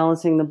Chung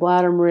balancing the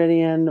bladder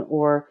meridian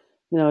or,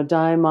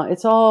 Daima.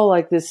 It's all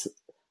like this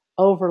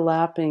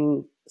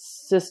overlapping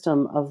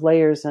system of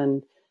layers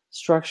and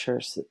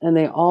structures, and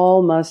they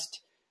all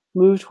must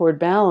move toward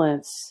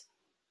balance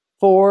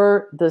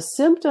for the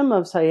symptom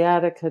of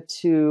sciatica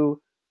to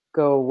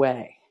go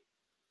away.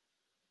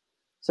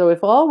 So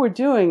if all we're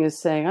doing is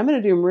saying, I'm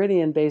going to do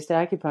meridian-based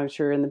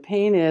acupuncture, and the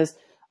pain is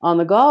on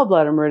the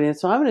gallbladder meridian,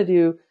 so I'm going to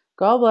do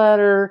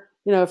gallbladder,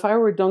 if I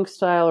were Dunk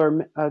style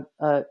or,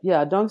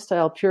 Dunk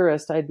style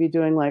purist, I'd be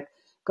doing like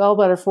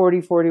gallbladder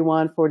 40,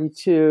 41,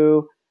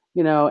 42,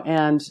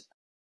 and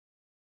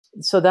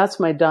so that's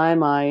my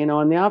Daimai.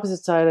 On the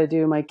opposite side, I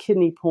do my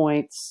kidney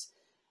points.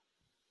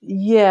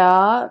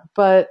 Yeah,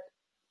 but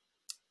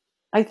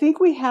I think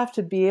we have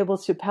to be able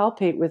to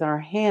palpate with our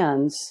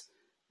hands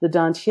the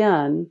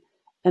dantian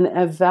and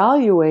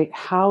evaluate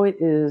how it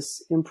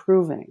is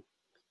improving.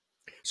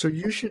 So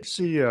you should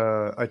see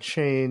a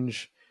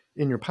change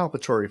in your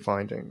palpatory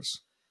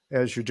findings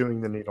as you're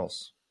doing the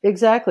needles.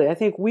 Exactly. I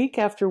think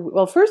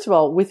first of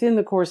all, within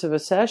the course of a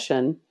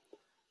session,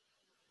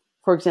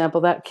 for example,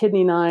 that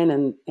kidney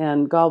 9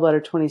 and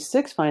gallbladder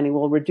 26 finding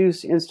will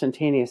reduce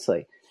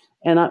instantaneously.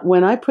 And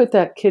when I put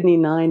that kidney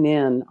 9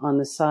 in on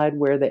the side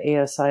where the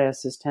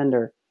ASIS is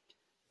tender,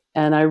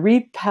 and I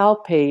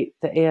repalpate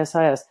the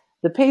ASIS,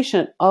 the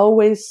patient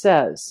always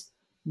says,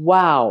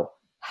 wow,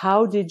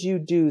 how did you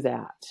do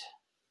that?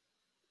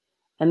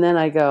 And then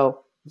I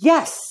go,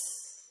 yes.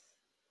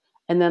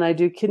 And then I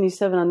do kidney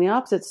 7 on the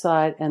opposite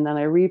side, and then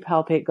I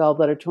repalpate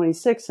gallbladder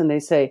 26, and they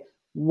say,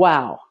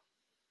 wow.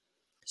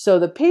 So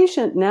the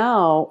patient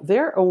now,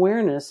 their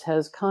awareness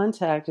has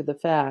contacted the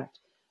fact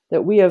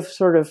that we have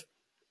sort of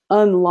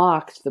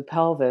unlocked the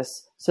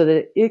pelvis so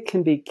that it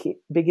can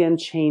begin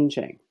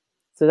changing.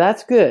 So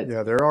that's good.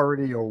 Yeah, they're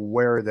already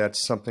aware that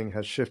something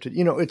has shifted.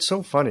 It's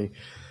so funny.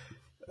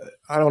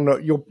 I don't know.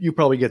 You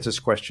probably get this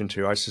question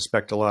too. I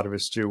suspect a lot of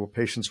us do. Well,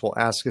 patients will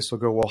ask us, they'll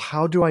go, well,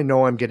 how do I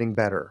know I'm getting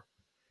better?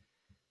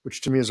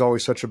 Which to me is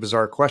always such a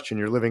bizarre question.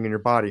 You're living in your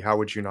body. How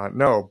would you not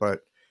know?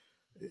 But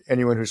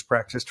anyone who's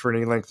practiced for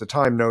any length of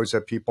time knows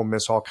that people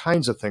miss all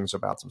kinds of things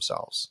about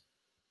themselves.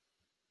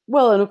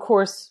 Well, and of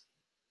course,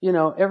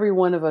 every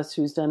one of us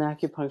who's done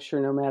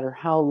acupuncture, no matter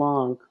how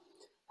long,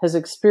 has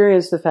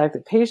experienced the fact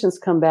that patients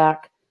come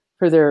back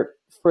for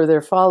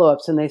their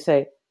follow-ups and they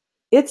say,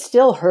 it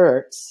still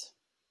hurts.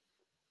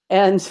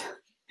 And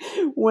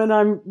when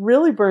I'm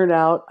really burnt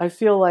out, I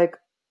feel like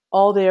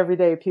all day, every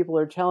day, people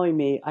are telling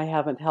me I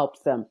haven't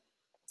helped them.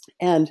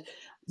 And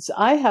so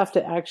I have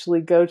to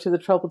actually go to the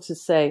trouble to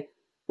say,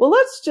 well,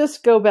 let's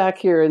just go back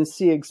here and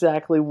see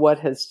exactly what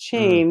has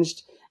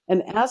changed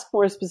and ask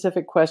more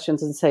specific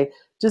questions and say,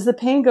 does the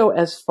pain go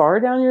as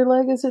far down your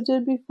leg as it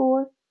did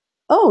before?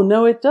 Oh,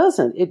 no, it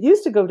doesn't. It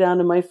used to go down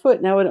to my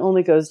foot. Now it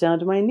only goes down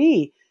to my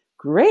knee.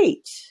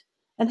 Great.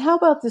 And how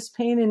about this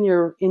pain in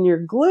your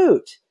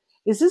glute?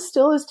 Is this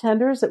still as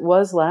tender as it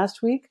was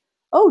last week?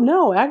 Oh,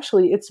 no,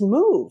 actually, it's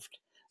moved.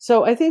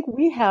 So I think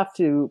we have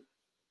to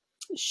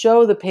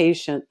show the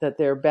patient that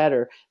they're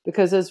better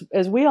because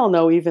as we all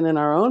know, even in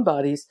our own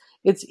bodies,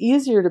 it's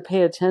easier to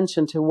pay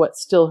attention to what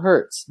still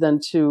hurts than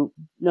to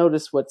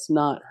notice what's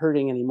not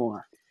hurting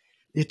anymore.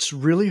 It's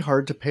really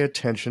hard to pay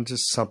attention to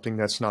something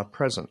that's not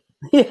present.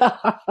 Yeah.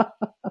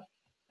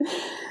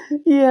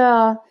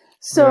 Yeah.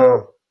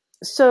 So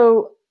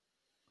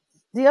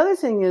the other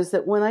thing is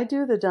that when I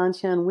do the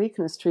Dantian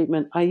weakness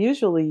treatment, I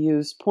usually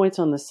use points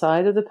on the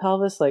side of the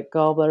pelvis, like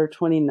gallbladder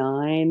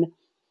 29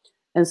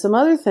 and some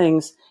other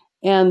things.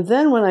 And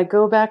then when I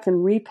go back and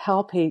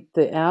repalpate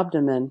the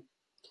abdomen,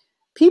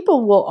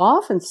 people will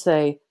often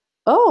say,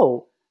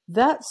 oh,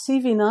 that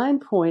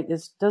CV9 point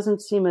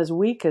doesn't seem as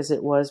weak as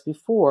it was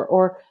before,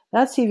 or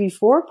that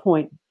CV4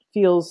 point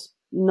feels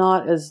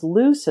not as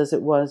loose as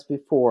it was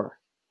before.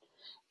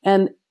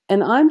 And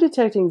I'm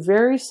detecting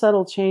very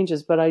subtle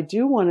changes, but I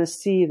do want to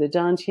see the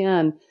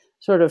Dantian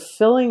sort of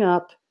filling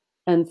up,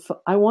 and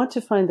I want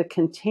to find the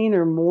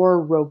container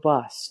more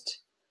robust.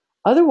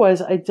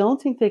 Otherwise, I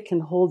don't think they can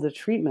hold the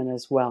treatment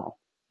as well.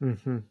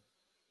 Mm-hmm.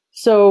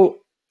 So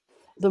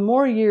the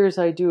more years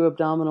I do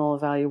abdominal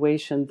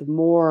evaluation, the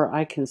more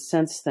I can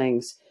sense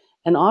things.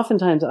 And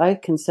oftentimes I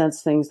can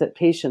sense things that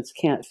patients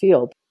can't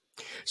feel.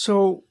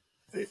 So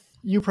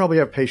you probably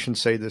have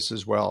patients say this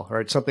as well,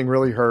 right? Something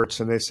really hurts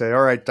and they say,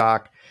 all right,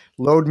 doc,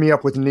 load me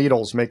up with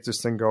needles, make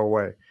this thing go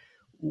away.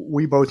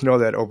 We both know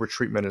that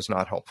overtreatment is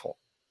not helpful.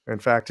 In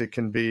fact, it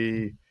can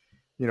be,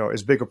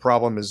 as big a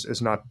problem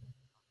as not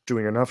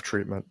doing enough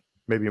treatment,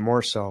 maybe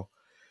more so.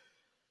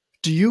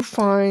 Do you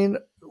find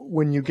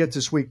when you get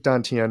this weak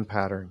Dantian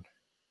pattern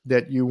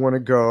that you want to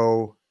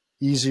go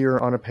easier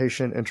on a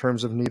patient in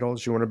terms of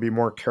needles? You want to be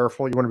more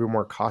careful? You want to be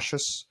more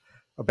cautious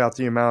about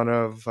the amount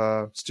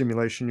of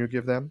stimulation you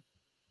give them?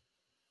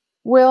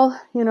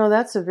 Well,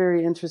 that's a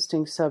very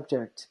interesting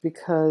subject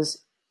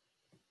because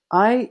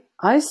I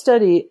always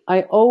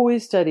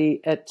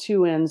study at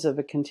two ends of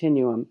a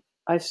continuum.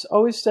 I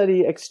always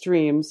study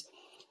extremes.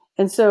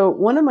 And so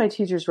one of my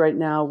teachers right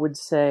now would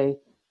say,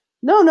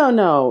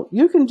 no,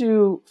 you can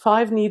do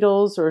 5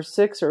 needles or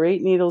 6 or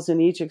 8 needles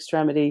in each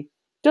extremity.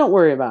 Don't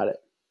worry about it.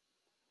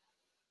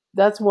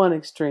 That's one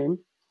extreme.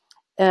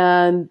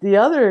 And the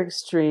other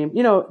extreme,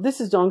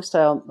 this is Dong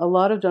style. A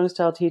lot of Dong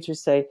style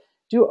teachers say,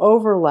 do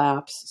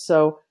overlaps.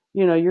 So,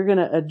 you're going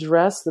to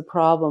address the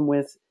problem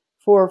with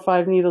 4 or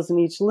 5 needles in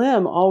each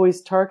limb,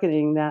 always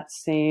targeting that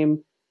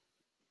same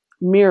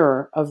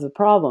mirror of the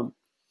problem.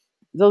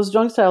 Those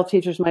Dong style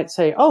teachers might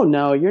say, oh,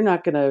 no, you're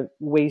not going to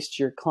waste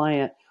your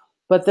client.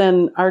 But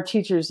then our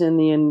teachers in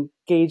the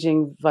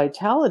engaging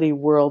vitality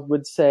world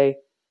would say,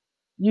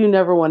 you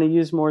never want to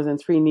use more than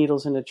 3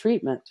 needles in a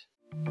treatment.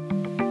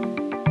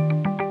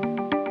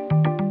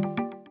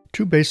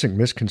 Two basic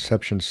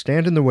misconceptions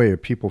stand in the way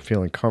of people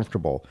feeling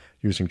comfortable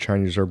using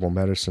Chinese herbal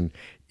medicine,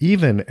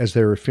 even as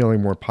they are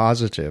feeling more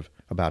positive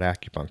about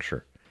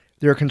acupuncture.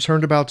 They are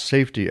concerned about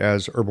safety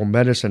as herbal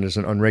medicine is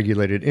an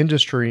unregulated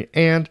industry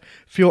and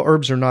feel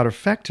herbs are not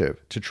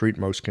effective to treat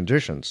most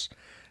conditions.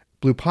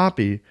 Blue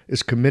Poppy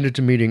is committed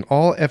to meeting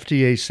all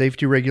FDA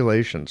safety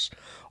regulations.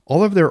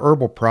 All of their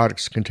herbal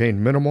products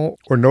contain minimal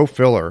or no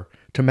filler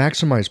to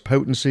maximize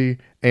potency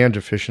and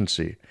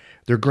efficiency.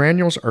 Their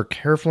granules are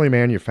carefully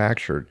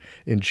manufactured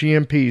in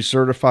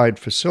GMP-certified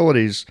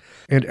facilities,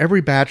 and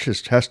every batch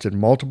is tested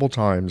multiple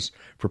times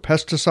for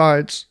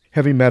pesticides,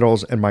 heavy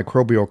metals, and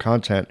microbial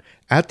content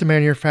at the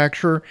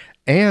manufacturer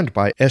and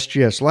by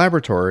SGS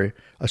Laboratory,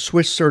 a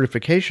Swiss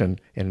certification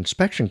and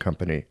inspection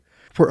company.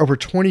 For over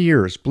 20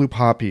 years, Blue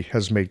Poppy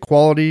has made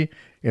quality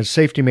and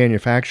safety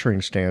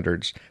manufacturing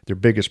standards their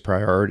biggest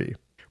priority,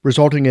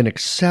 resulting in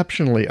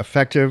exceptionally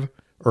effective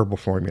herbal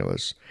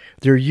formulas.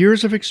 Their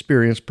years of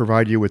experience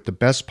provide you with the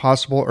best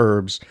possible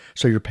herbs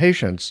so your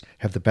patients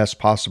have the best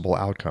possible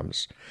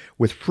outcomes.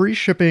 With free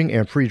shipping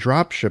and free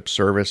drop ship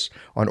service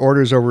on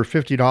orders over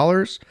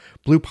 $50,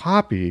 Blue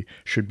Poppy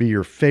should be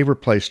your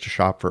favorite place to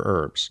shop for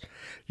herbs.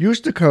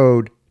 Use the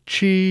code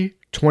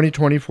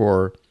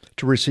CHI2024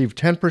 to receive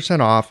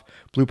 10% off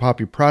Blue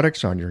Poppy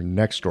products on your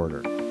next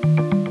order.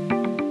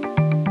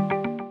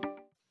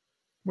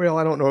 Well,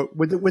 I don't know.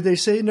 Would they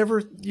say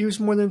never use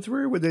more than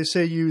 3, or would they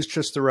say use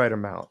just the right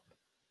amount?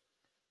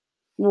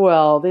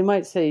 Well, they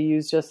might say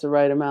use just the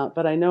right amount,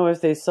 but I know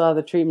if they saw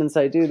the treatments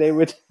I do, they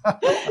would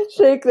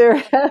shake their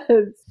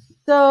heads.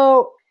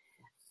 So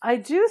I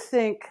do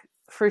think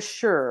for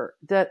sure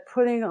that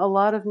putting a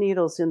lot of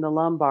needles in the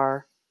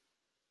lumbar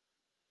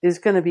is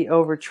going to be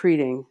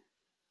over-treating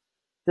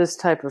this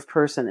type of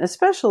person,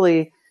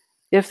 especially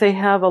if they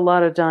have a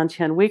lot of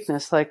Dantian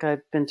weakness like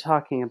I've been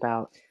talking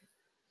about.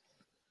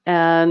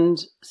 And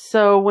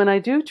so when I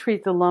do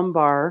treat the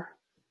lumbar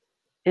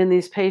in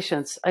these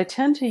patients, I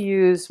tend to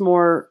use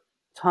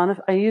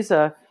I use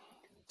a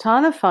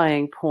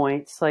tonifying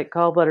points like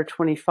gallbladder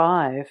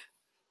 25,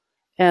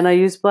 and I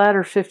use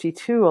bladder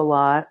 52 a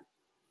lot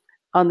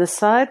on the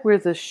side where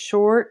the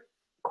short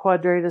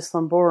quadratus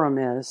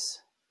lumborum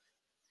is.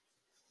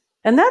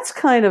 And that's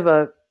kind of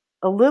a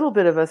little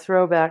bit of a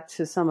throwback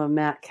to some of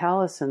Matt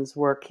Callison's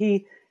work.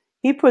 He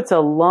puts a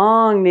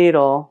long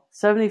needle,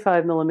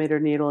 75 millimeter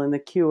needle in the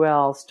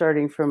QL,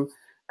 starting from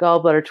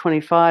gallbladder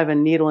 25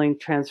 and needling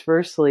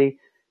transversely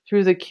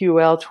through the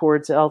QL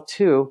towards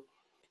L2.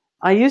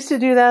 I used to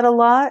do that a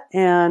lot,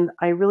 and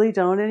I really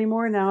don't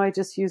anymore. Now I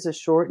just use a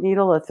short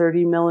needle, a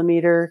 30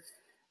 millimeter.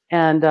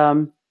 And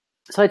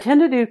so I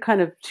tend to do kind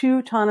of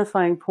two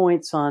tonifying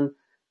points on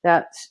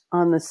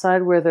the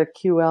side where the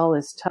QL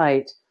is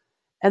tight.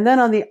 And then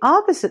on the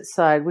opposite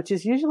side, which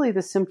is usually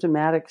the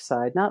symptomatic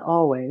side, not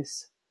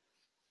always,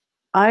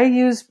 I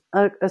use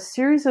a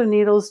series of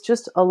needles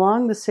just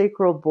along the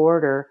sacral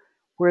border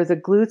where the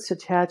glutes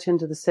attach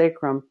into the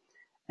sacrum.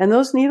 And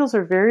those needles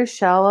are very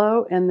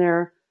shallow, and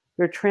they're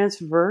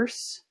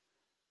transverse,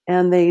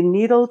 and they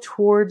needle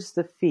towards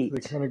the feet.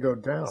 They kind of go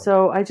down.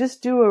 So I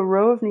just do a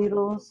row of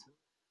needles.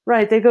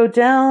 Right, they go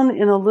down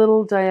in a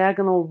little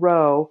diagonal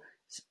row,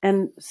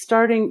 and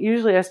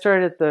usually I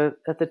start at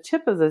the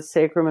tip of the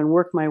sacrum and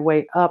work my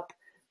way up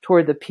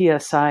toward the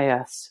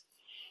PSIS.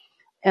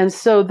 And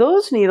so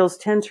those needles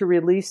tend to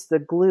release the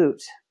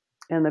glute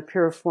and the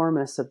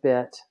piriformis a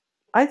bit.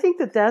 I think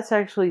that that's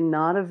actually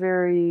not a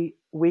very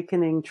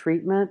weakening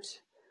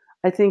treatment.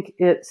 I think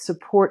it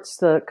supports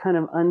the kind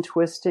of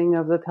untwisting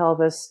of the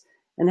pelvis,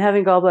 and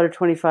having gallbladder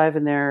 25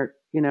 in there,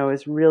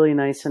 is really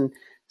nice and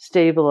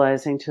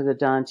stabilizing to the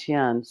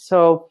dantian.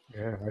 So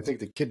yeah, I think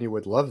the kidney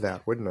would love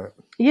that, wouldn't it?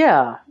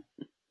 Yeah.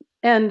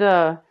 And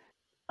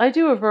I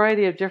do a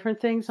variety of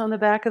different things on the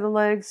back of the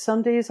legs.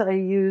 Some days I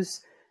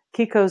use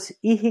Kiko's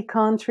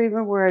Ihikon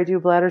treatment, where I do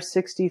bladder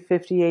 60,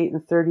 58,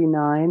 and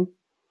 39.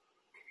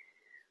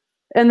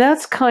 And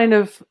that's kind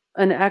of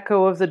an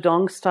echo of the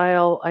Dong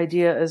style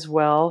idea as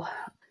well.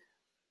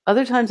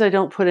 Other times I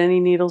don't put any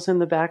needles in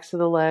the backs of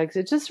the legs.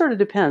 It just sort of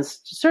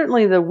depends.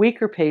 Certainly the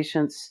weaker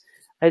patients,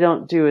 I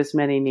don't do as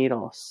many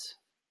needles.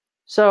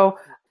 So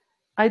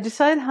I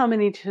decide how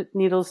many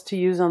needles to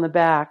use on the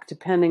back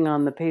depending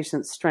on the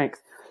patient's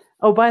strength.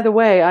 Oh, by the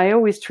way, I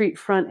always treat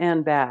front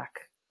and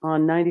back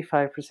on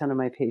 95% of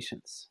my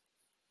patients,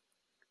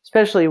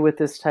 especially with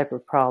this type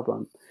of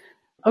problem.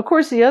 Of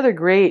course, the other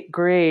great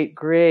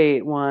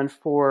one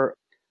for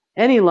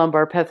any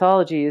lumbar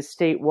pathology is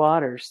state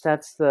waters.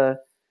 That's the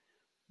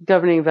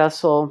governing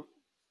vessel.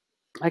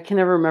 I can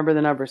never remember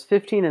the numbers,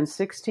 15 and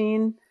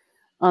 16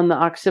 on the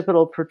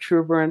occipital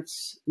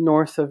protuberance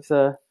north of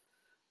the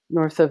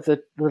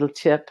little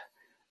tip.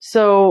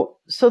 So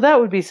that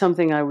would be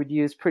something I would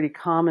use pretty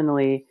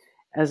commonly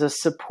as a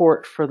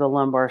support for the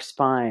lumbar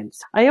spine.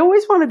 I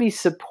always want to be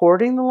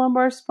supporting the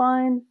lumbar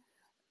spine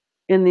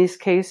in these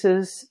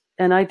cases.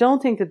 And I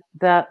don't think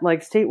that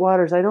like state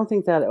waters, I don't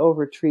think that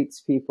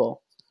over-treats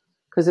people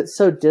because it's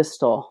so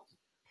distal.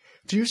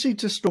 Do you see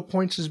distal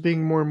points as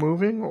being more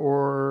moving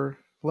or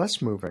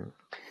less moving?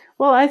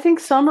 Well, I think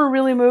some are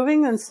really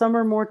moving and some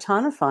are more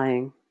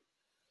tonifying.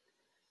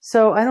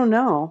 So I don't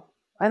know.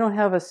 I don't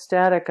have a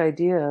static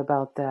idea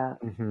about that.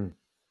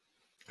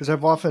 Because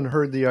I've often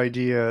heard the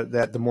idea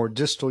that the more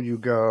distal you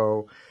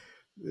go,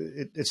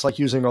 it's like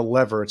using a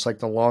lever. It's like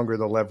the longer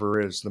the lever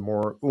is, the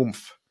more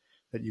oomph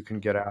that you can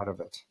get out of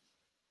it.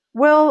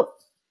 Well,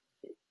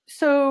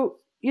 so,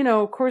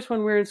 of course, when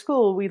we were in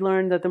school, we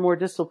learned that the more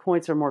distal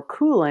points are more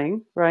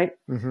cooling, right?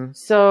 Mm-hmm.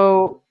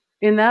 So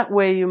in that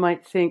way, you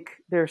might think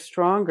they're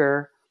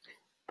stronger.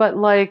 But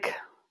like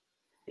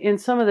in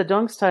some of the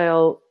Dong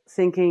style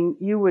thinking,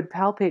 you would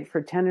palpate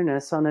for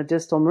tenderness on a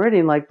distal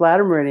meridian, like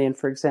bladder meridian,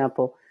 for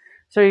example.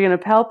 So you're going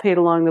to palpate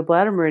along the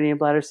bladder meridian,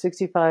 bladder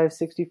 65,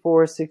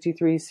 64,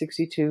 63,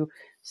 62,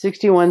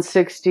 61,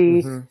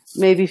 60,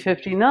 maybe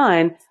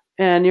 59.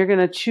 And you're going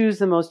to choose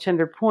the most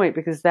tender point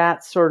because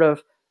that's sort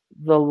of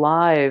the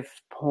live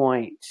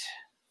point.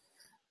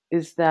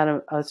 Is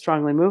that a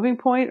strongly moving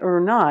point or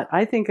not?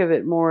 I think of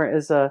it more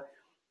as a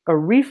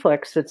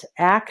reflex that's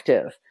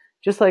active,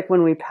 just like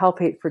when we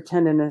palpate for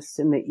tenderness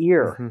in the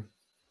ear. Mm-hmm.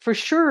 For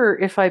sure,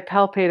 if I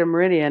palpate a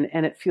meridian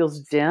and it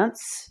feels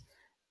dense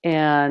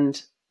and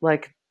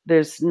like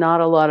there's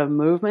not a lot of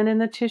movement in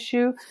the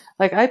tissue,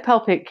 like I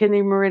palpate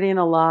kidney meridian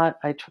a lot,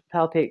 I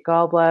palpate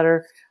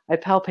gallbladder, I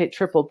palpate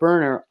triple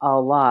burner a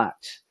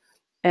lot.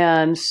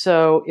 And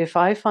so if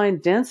I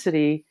find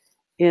density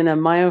in a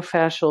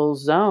myofascial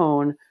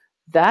zone,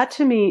 that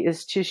to me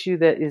is tissue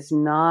that is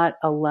not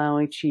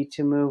allowing qi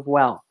to move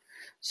well.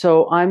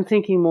 So I'm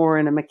thinking more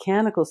in a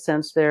mechanical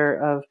sense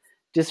there of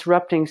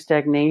disrupting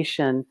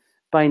stagnation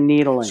by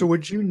needling. So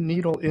would you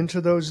needle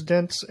into those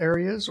dense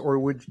areas or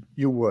would?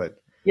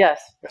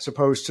 Yes. As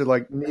opposed to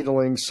like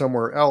needling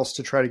somewhere else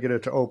to try to get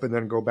it to open,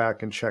 then go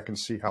back and check and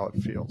see how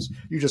it feels.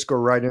 You just go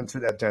right into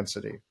that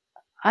density.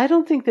 I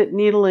don't think that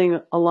needling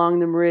along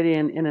the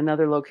meridian in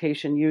another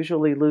location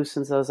usually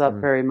loosens those up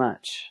very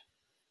much.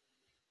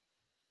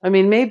 I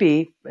mean,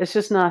 maybe it's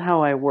just not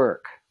how I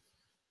work.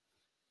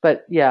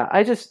 But yeah,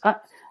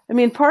 I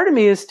mean, part of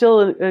me is still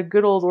a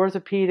good old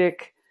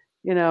orthopedic,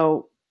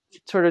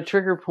 sort of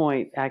trigger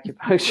point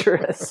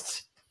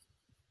acupuncturist.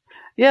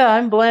 Yeah,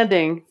 I'm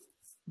blending.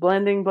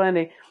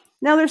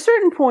 Now, there's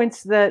certain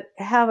points that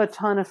have a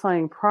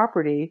tonifying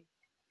property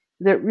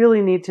that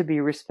really need to be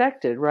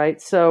respected,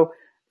 right? So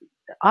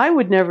I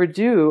would never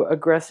do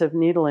aggressive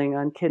needling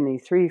on kidney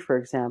 3, for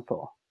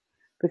example,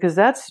 because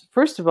that's,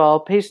 first of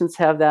all, patients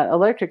have that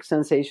electric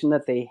sensation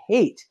that they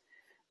hate.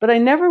 But I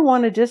never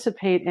want to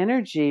dissipate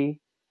energy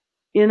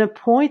in a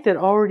point that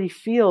already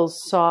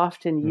feels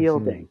soft and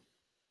yielding.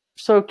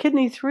 So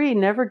kidney 3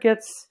 never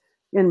gets,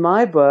 in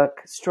my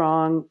book,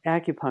 strong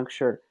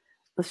acupuncture.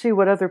 Let's see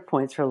what other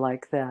points are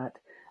like that.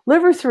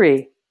 Liver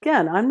 3,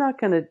 again, I'm not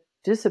going to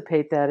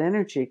dissipate that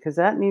energy because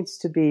that needs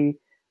to be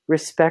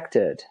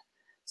respected.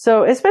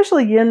 So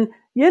especially yin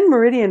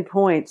meridian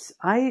points,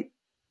 I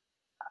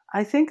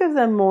think of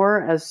them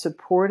more as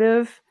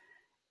supportive,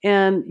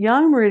 and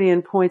yang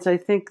meridian points, I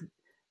think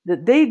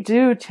that they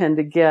do tend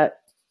to get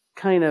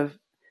kind of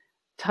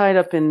tied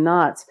up in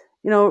knots.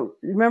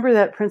 Remember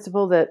that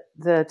principle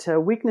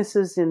that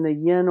weaknesses in the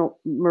yin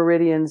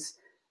meridians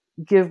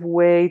give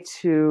way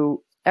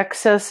to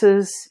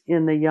excesses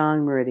in the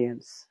yang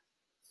meridians.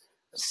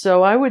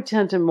 So I would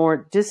tend to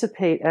more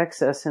dissipate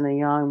excess in a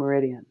yang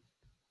meridian.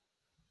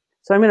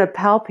 So I'm going to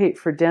palpate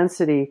for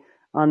density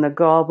on the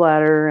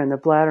gallbladder and the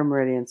bladder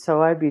meridian.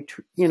 So I'd be,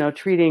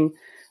 treating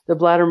the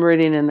bladder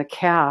meridian in the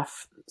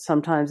calf.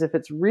 Sometimes if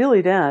it's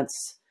really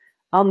dense,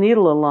 I'll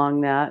needle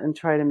along that and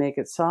try to make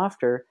it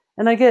softer.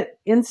 And I get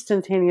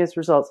instantaneous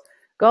results.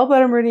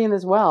 Gallbladder meridian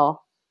as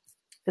well,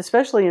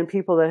 especially in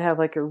people that have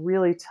like a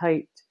really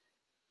tight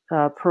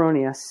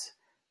peroneus.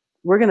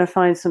 We're going to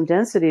find some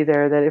density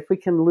there that if we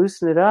can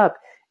loosen it up,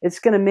 it's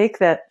going to make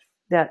that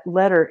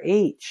letter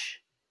H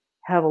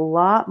have a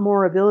lot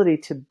more ability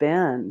to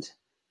bend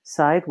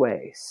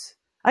sideways.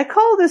 I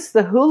call this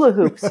the hula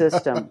hoop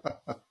system.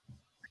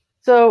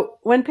 So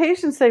when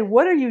patients say,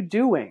 "What are you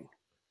doing?"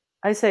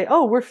 I say,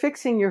 "Oh, we're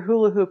fixing your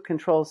hula hoop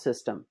control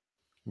system."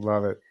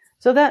 Love it.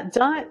 So that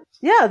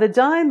the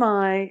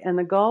daimai and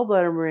the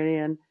gallbladder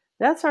meridian,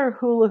 that's our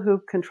hula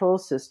hoop control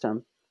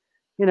system,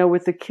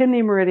 with the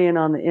kidney meridian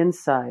on the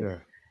inside. Yeah.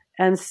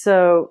 And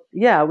so,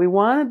 we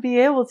want to be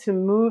able to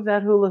move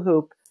that hula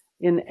hoop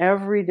in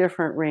every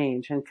different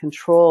range and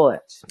control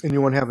it. And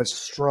you want to have a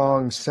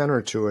strong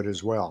center to it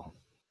as well.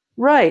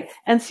 Right.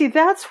 And see,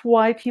 that's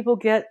why people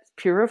get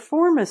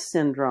piriformis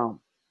syndrome.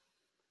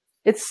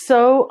 It's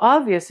so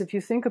obvious if you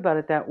think about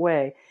it that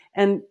way.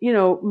 And,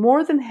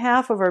 more than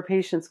half of our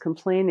patients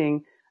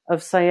complaining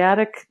of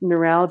sciatic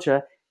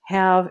neuralgia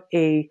have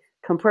a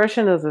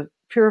compression of the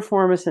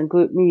piriformis and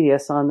glute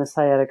medius on the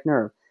sciatic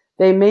nerve.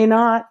 They may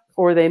not,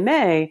 or they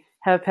may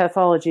have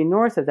pathology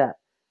north of that,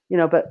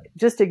 but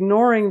just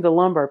ignoring the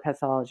lumbar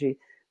pathology.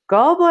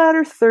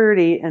 Gallbladder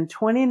 30 and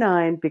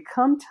 29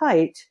 become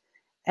tight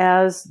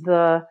as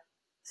the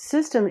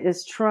system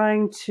is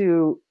trying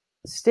to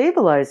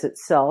stabilize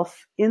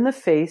itself in the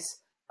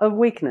face of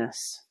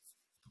weakness.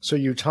 So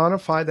you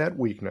tonify that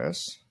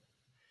weakness,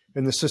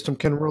 and the system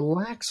can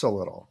relax a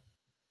little.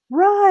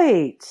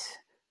 Right.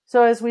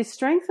 So as we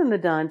strengthen the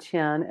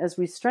dantian, as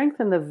we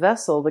strengthen the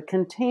vessel, the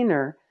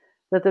container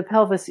that the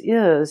pelvis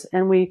is,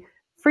 and we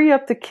free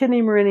up the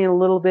kidney meridian a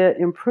little bit,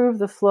 improve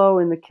the flow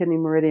in the kidney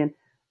meridian,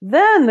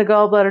 then the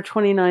gallbladder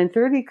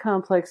 29-30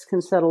 complex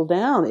can settle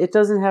down. It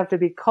doesn't have to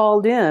be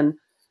called in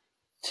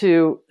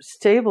to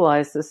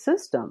stabilize the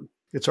system.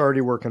 It's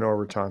already working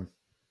overtime.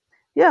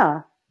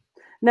 Yeah.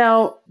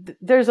 Now,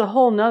 there's a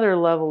whole nother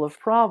level of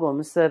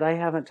problems that I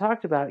haven't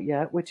talked about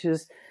yet, which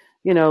is,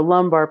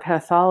 lumbar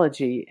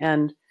pathology.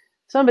 And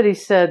somebody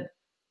said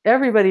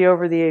everybody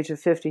over the age of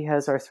 50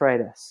 has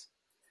arthritis.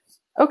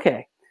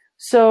 Okay.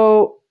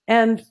 So,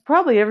 and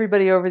probably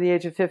everybody over the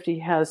age of 50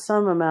 has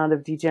some amount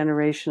of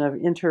degeneration of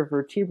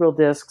intervertebral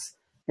discs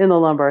in the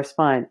lumbar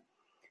spine.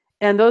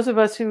 And those of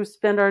us who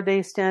spend our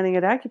day standing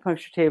at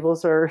acupuncture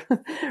tables are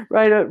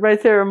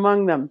right there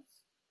among them.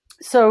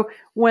 So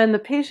when the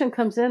patient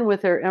comes in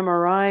with their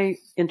MRI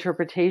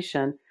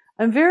interpretation,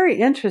 I'm very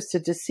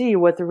interested to see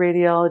what the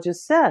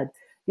radiologist said.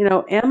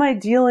 Am I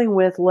dealing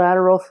with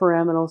lateral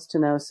foraminal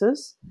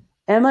stenosis?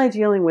 Am I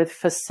dealing with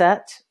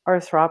facet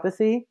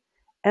arthropathy?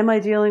 Am I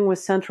dealing with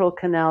central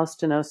canal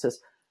stenosis?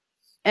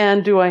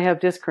 And do I have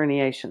disc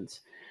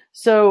herniations?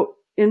 So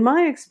in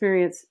my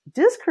experience,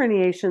 disc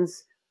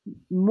herniations,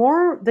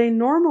 they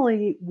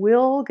normally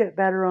will get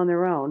better on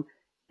their own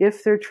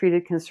if they're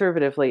treated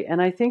conservatively.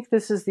 And I think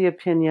this is the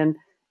opinion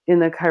in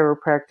the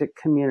chiropractic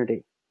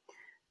community.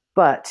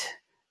 But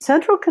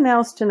central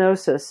canal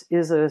stenosis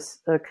is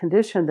a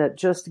condition that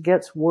just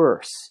gets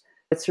worse.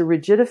 It's a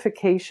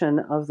rigidification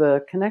of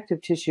the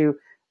connective tissue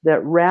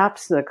that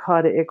wraps the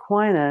cauda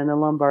equina in the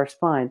lumbar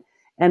spine.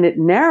 And it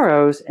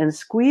narrows and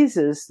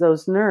squeezes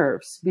those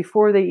nerves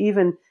before they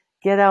even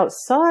get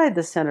outside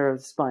the center of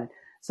the spine.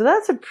 So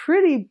that's a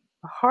pretty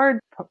hard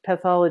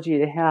pathology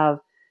to have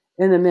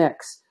in the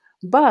mix.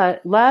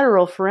 But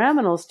lateral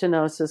foraminal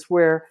stenosis,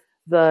 where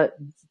the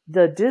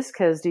disc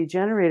has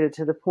degenerated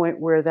to the point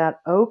where that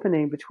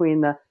opening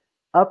between the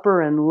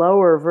upper and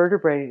lower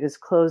vertebrae is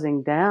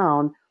closing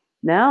down,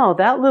 now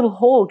that little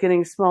hole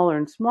getting smaller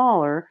and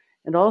smaller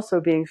and also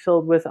being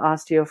filled with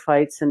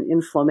osteophytes and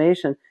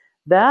inflammation,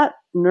 that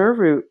nerve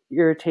root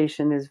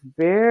irritation is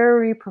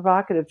very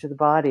provocative to the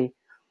body.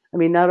 I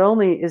mean, not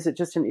only is it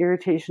just an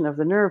irritation of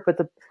the nerve, but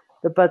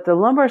the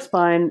lumbar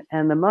spine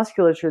and the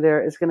musculature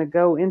there is going to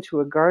go into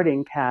a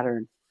guarding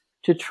pattern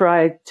to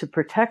try to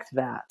protect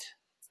that.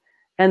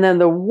 And then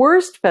the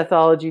worst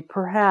pathology,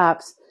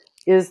 perhaps,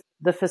 is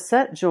the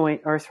facet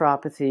joint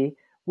arthropathy,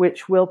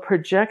 which will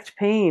project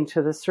pain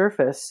to the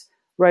surface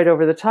right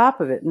over the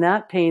top of it. And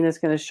that pain is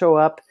going to show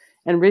up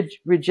and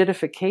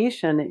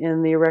rigidification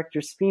in the erector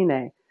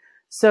spinae.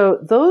 So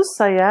those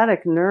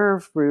sciatic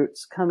nerve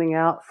roots coming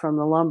out from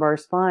the lumbar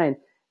spine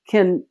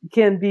can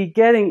be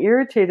getting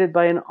irritated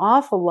by an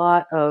awful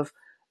lot of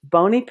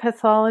bony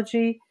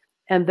pathology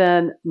and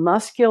then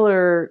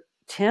muscular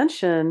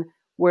tension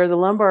where the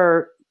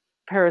lumbar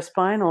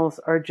paraspinals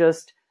are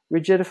just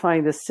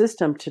rigidifying the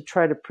system to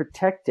try to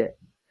protect it.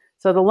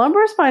 So the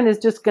lumbar spine is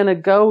just going to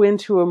go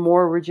into a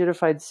more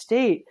rigidified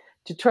state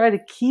to try to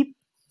keep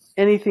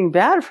anything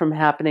bad from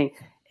happening.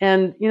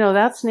 And,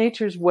 that's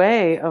nature's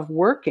way of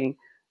working.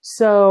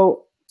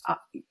 So,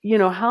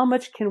 how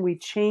much can we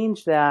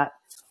change that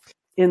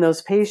in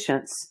those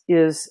patients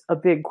is a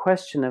big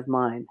question of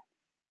mine.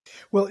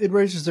 Well, it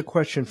raises the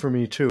question for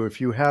me too.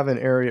 If you have an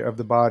area of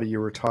the body, you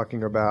were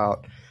talking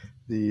about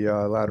the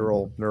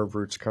lateral nerve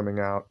roots coming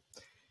out,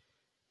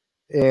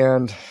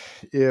 and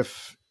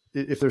if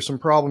there's some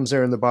problems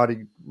there and the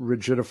body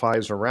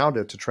rigidifies around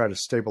it to try to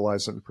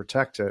stabilize it and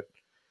protect it,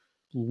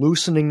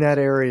 loosening that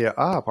area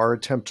up, our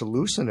attempt to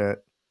loosen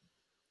it,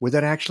 would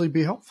that actually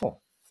be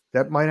helpful?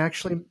 That might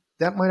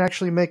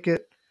actually make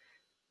it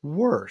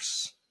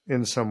worse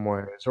in some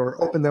ways,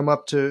 or open them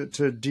up to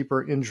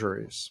deeper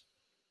injuries.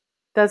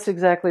 That's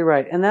exactly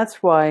right. And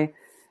that's why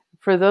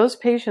for those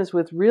patients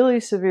with really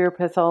severe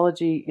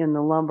pathology in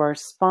the lumbar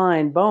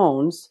spine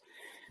bones,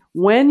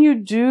 when you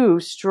do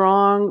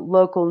strong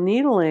local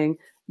needling,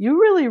 you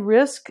really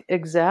risk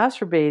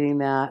exacerbating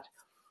that.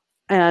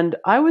 And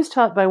I was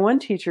taught by one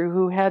teacher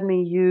who had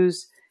me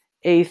use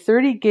a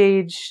 30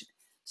 gauge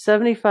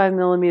 75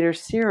 millimeter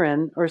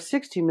Sirin or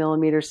 60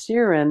 millimeter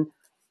Sirin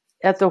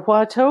at the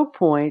Huatou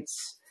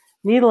points,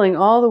 needling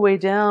all the way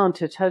down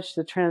to touch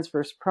the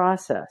transverse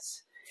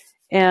process.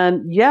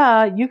 And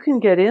yeah, you can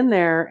get in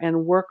there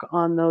and work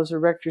on those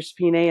erector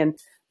spinae, and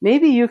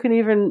maybe you can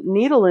even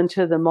needle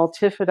into the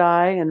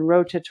multifidi and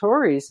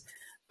rotatories,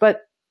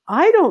 but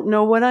I don't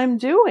know what I'm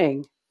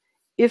doing.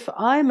 If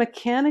I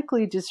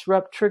mechanically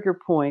disrupt trigger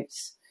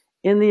points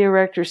in the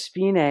erector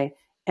spinae,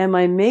 am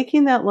I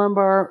making that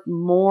lumbar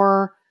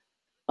more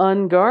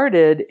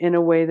unguarded in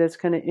a way that's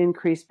going to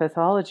increase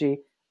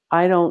pathology?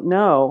 I don't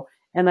know.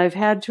 And I've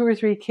had 2 or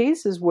 3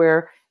 cases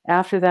where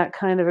after that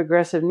kind of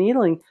aggressive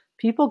needling,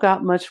 people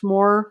got much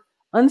more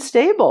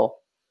unstable.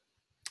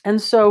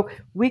 And so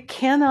we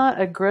cannot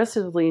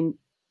aggressively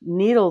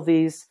needle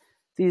these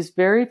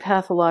very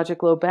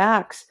pathologic low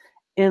backs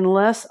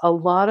unless a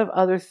lot of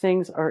other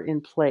things are in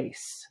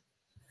place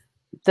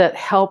that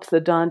help the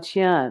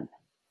dantian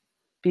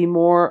be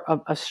more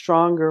of a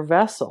stronger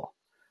vessel,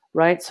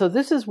 right? So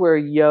this is where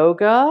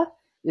yoga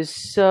is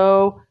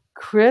so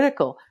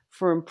critical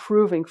for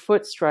improving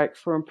foot strike,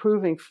 for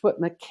improving foot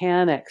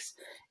mechanics,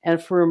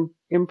 and for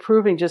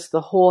improving just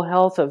the whole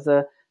health of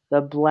the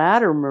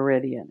bladder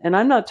meridian. And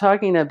I'm not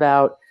talking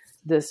about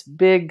this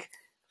big,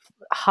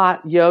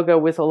 hot yoga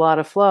with a lot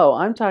of flow.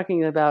 I'm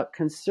talking about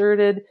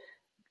concerted,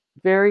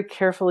 very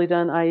carefully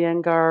done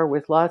Iyengar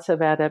with lots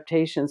of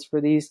adaptations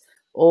for these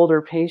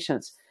older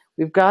patients.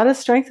 We've got to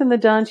strengthen the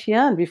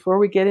dantian before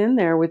we get in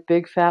there with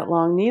big, fat,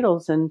 long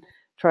needles and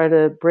try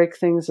to break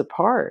things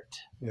apart.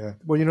 Yeah.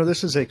 Well,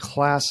 this is a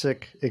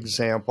classic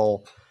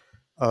example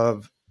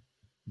of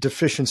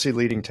deficiency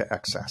leading to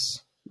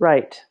excess.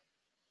 Right.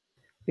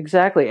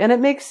 Exactly. And it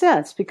makes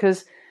sense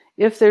because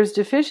if there's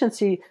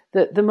deficiency,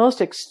 the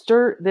most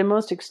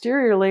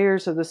exterior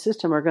layers of the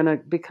system are going to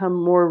become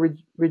more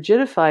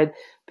rigidified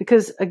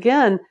because,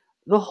 again,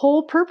 the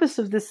whole purpose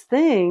of this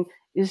thing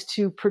is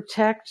to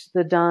protect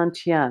the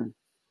dantian.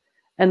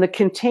 And the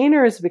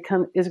container is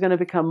going to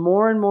become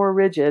more and more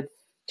rigid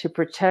to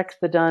protect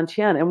the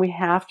dantian. And we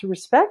have to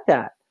respect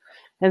that.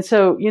 And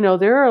so,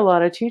 there are a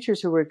lot of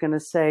teachers who are going to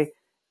say,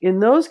 in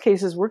those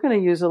cases, we're going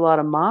to use a lot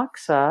of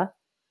moxa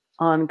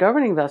on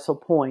governing vessel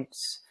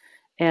points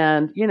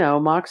and,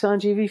 moxa on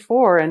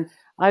GV4. And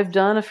I've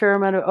done a fair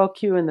amount of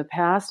OQ in the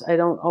past. I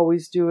don't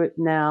always do it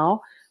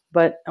now,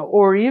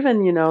 or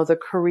even, the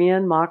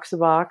Korean moxa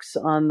box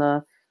on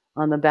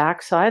the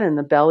backside and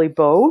the belly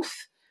both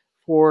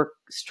for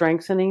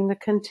strengthening the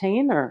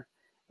container.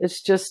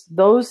 It's just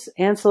those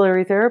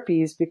ancillary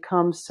therapies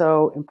become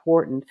so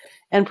important,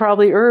 and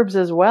probably herbs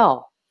as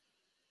well.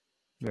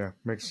 Yeah,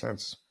 makes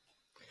sense.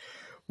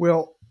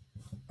 Well,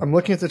 I'm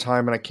looking at the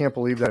time and I can't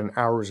believe that an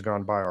hour has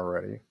gone by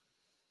already.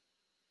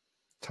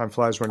 Time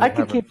flies when you're I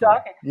could keep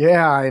talking.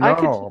 Yeah, I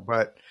know,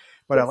 but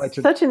I like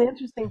to. Such an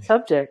interesting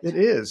subject. It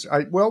is.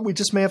 We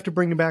just may have to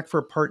bring you back for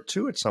a part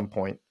 2 at some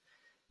point,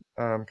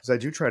 because I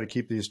do try to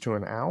keep these to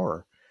an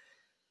hour.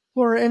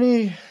 Laura,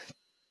 any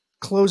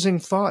closing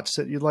thoughts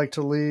that you'd like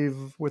to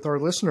leave with our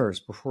listeners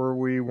before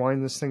we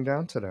wind this thing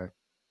down today?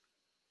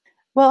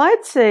 Well,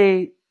 I'd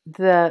say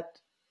that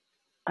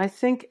I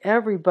think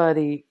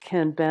everybody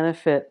can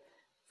benefit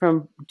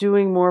from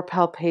doing more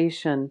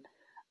palpation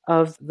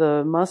of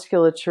the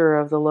musculature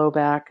of the low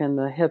back and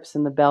the hips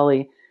and the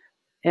belly,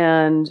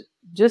 and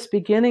just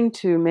beginning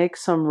to make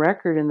some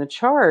record in the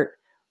chart,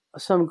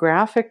 some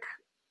graphic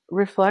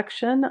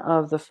reflection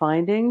of the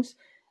findings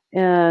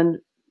and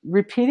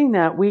repeating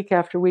that week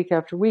after week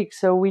after week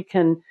so we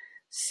can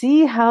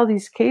see how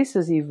these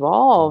cases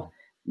evolve.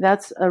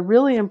 That's a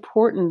really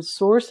important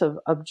source of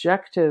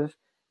objective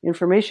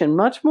information,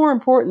 much more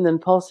important than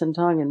pulse and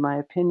tongue, in my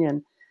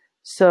opinion.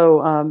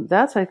 So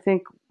that's, I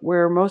think,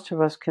 where most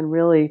of us can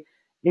really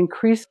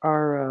increase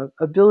our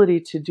ability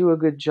to do a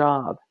good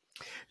job.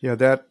 Yeah,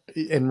 that,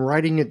 and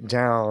writing it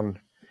down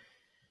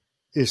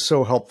is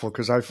so helpful,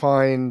 because I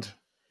find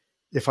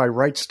if I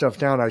write stuff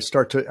down, I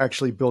start to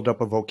actually build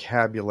up a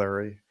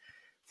vocabulary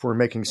for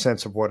making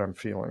sense of what I'm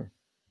feeling.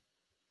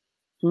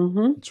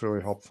 Mm-hmm. It's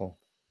really helpful.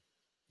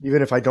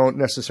 Even if I don't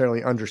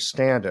necessarily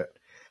understand it,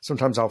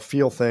 sometimes I'll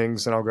feel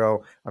things and I'll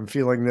go, I'm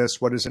feeling this.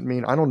 What does it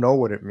mean? I don't know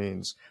what it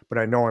means, but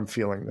I know I'm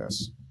feeling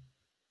this.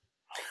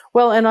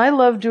 Well, and I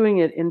love doing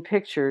it in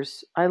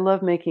pictures. I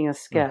love making a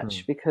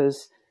sketch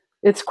because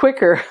it's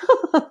quicker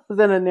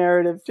than a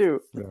narrative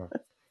too. Yeah.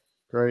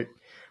 Great.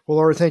 Well,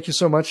 Laura, thank you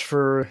so much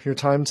for your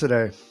time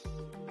today.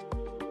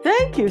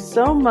 Thank you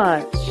so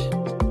much.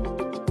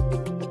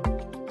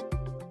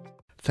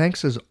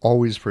 Thanks as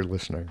always for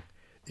listening.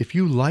 If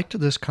you liked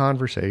this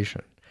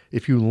conversation,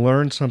 if you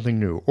learned something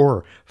new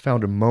or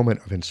found a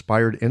moment of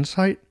inspired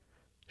insight,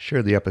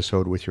 share the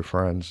episode with your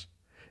friends.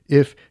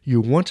 If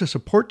you want to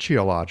support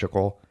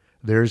Qiological,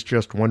 there's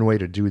just one way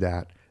to do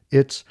that.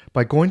 It's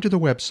by going to the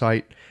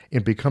website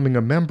and becoming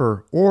a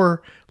member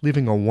or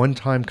leaving a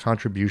one-time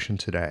contribution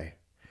today.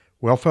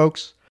 Well,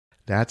 folks,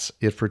 that's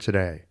it for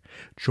today.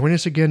 Join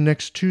us again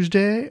next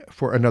Tuesday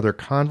for another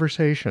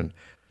conversation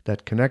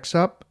that connects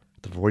up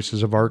the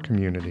voices of our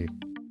community.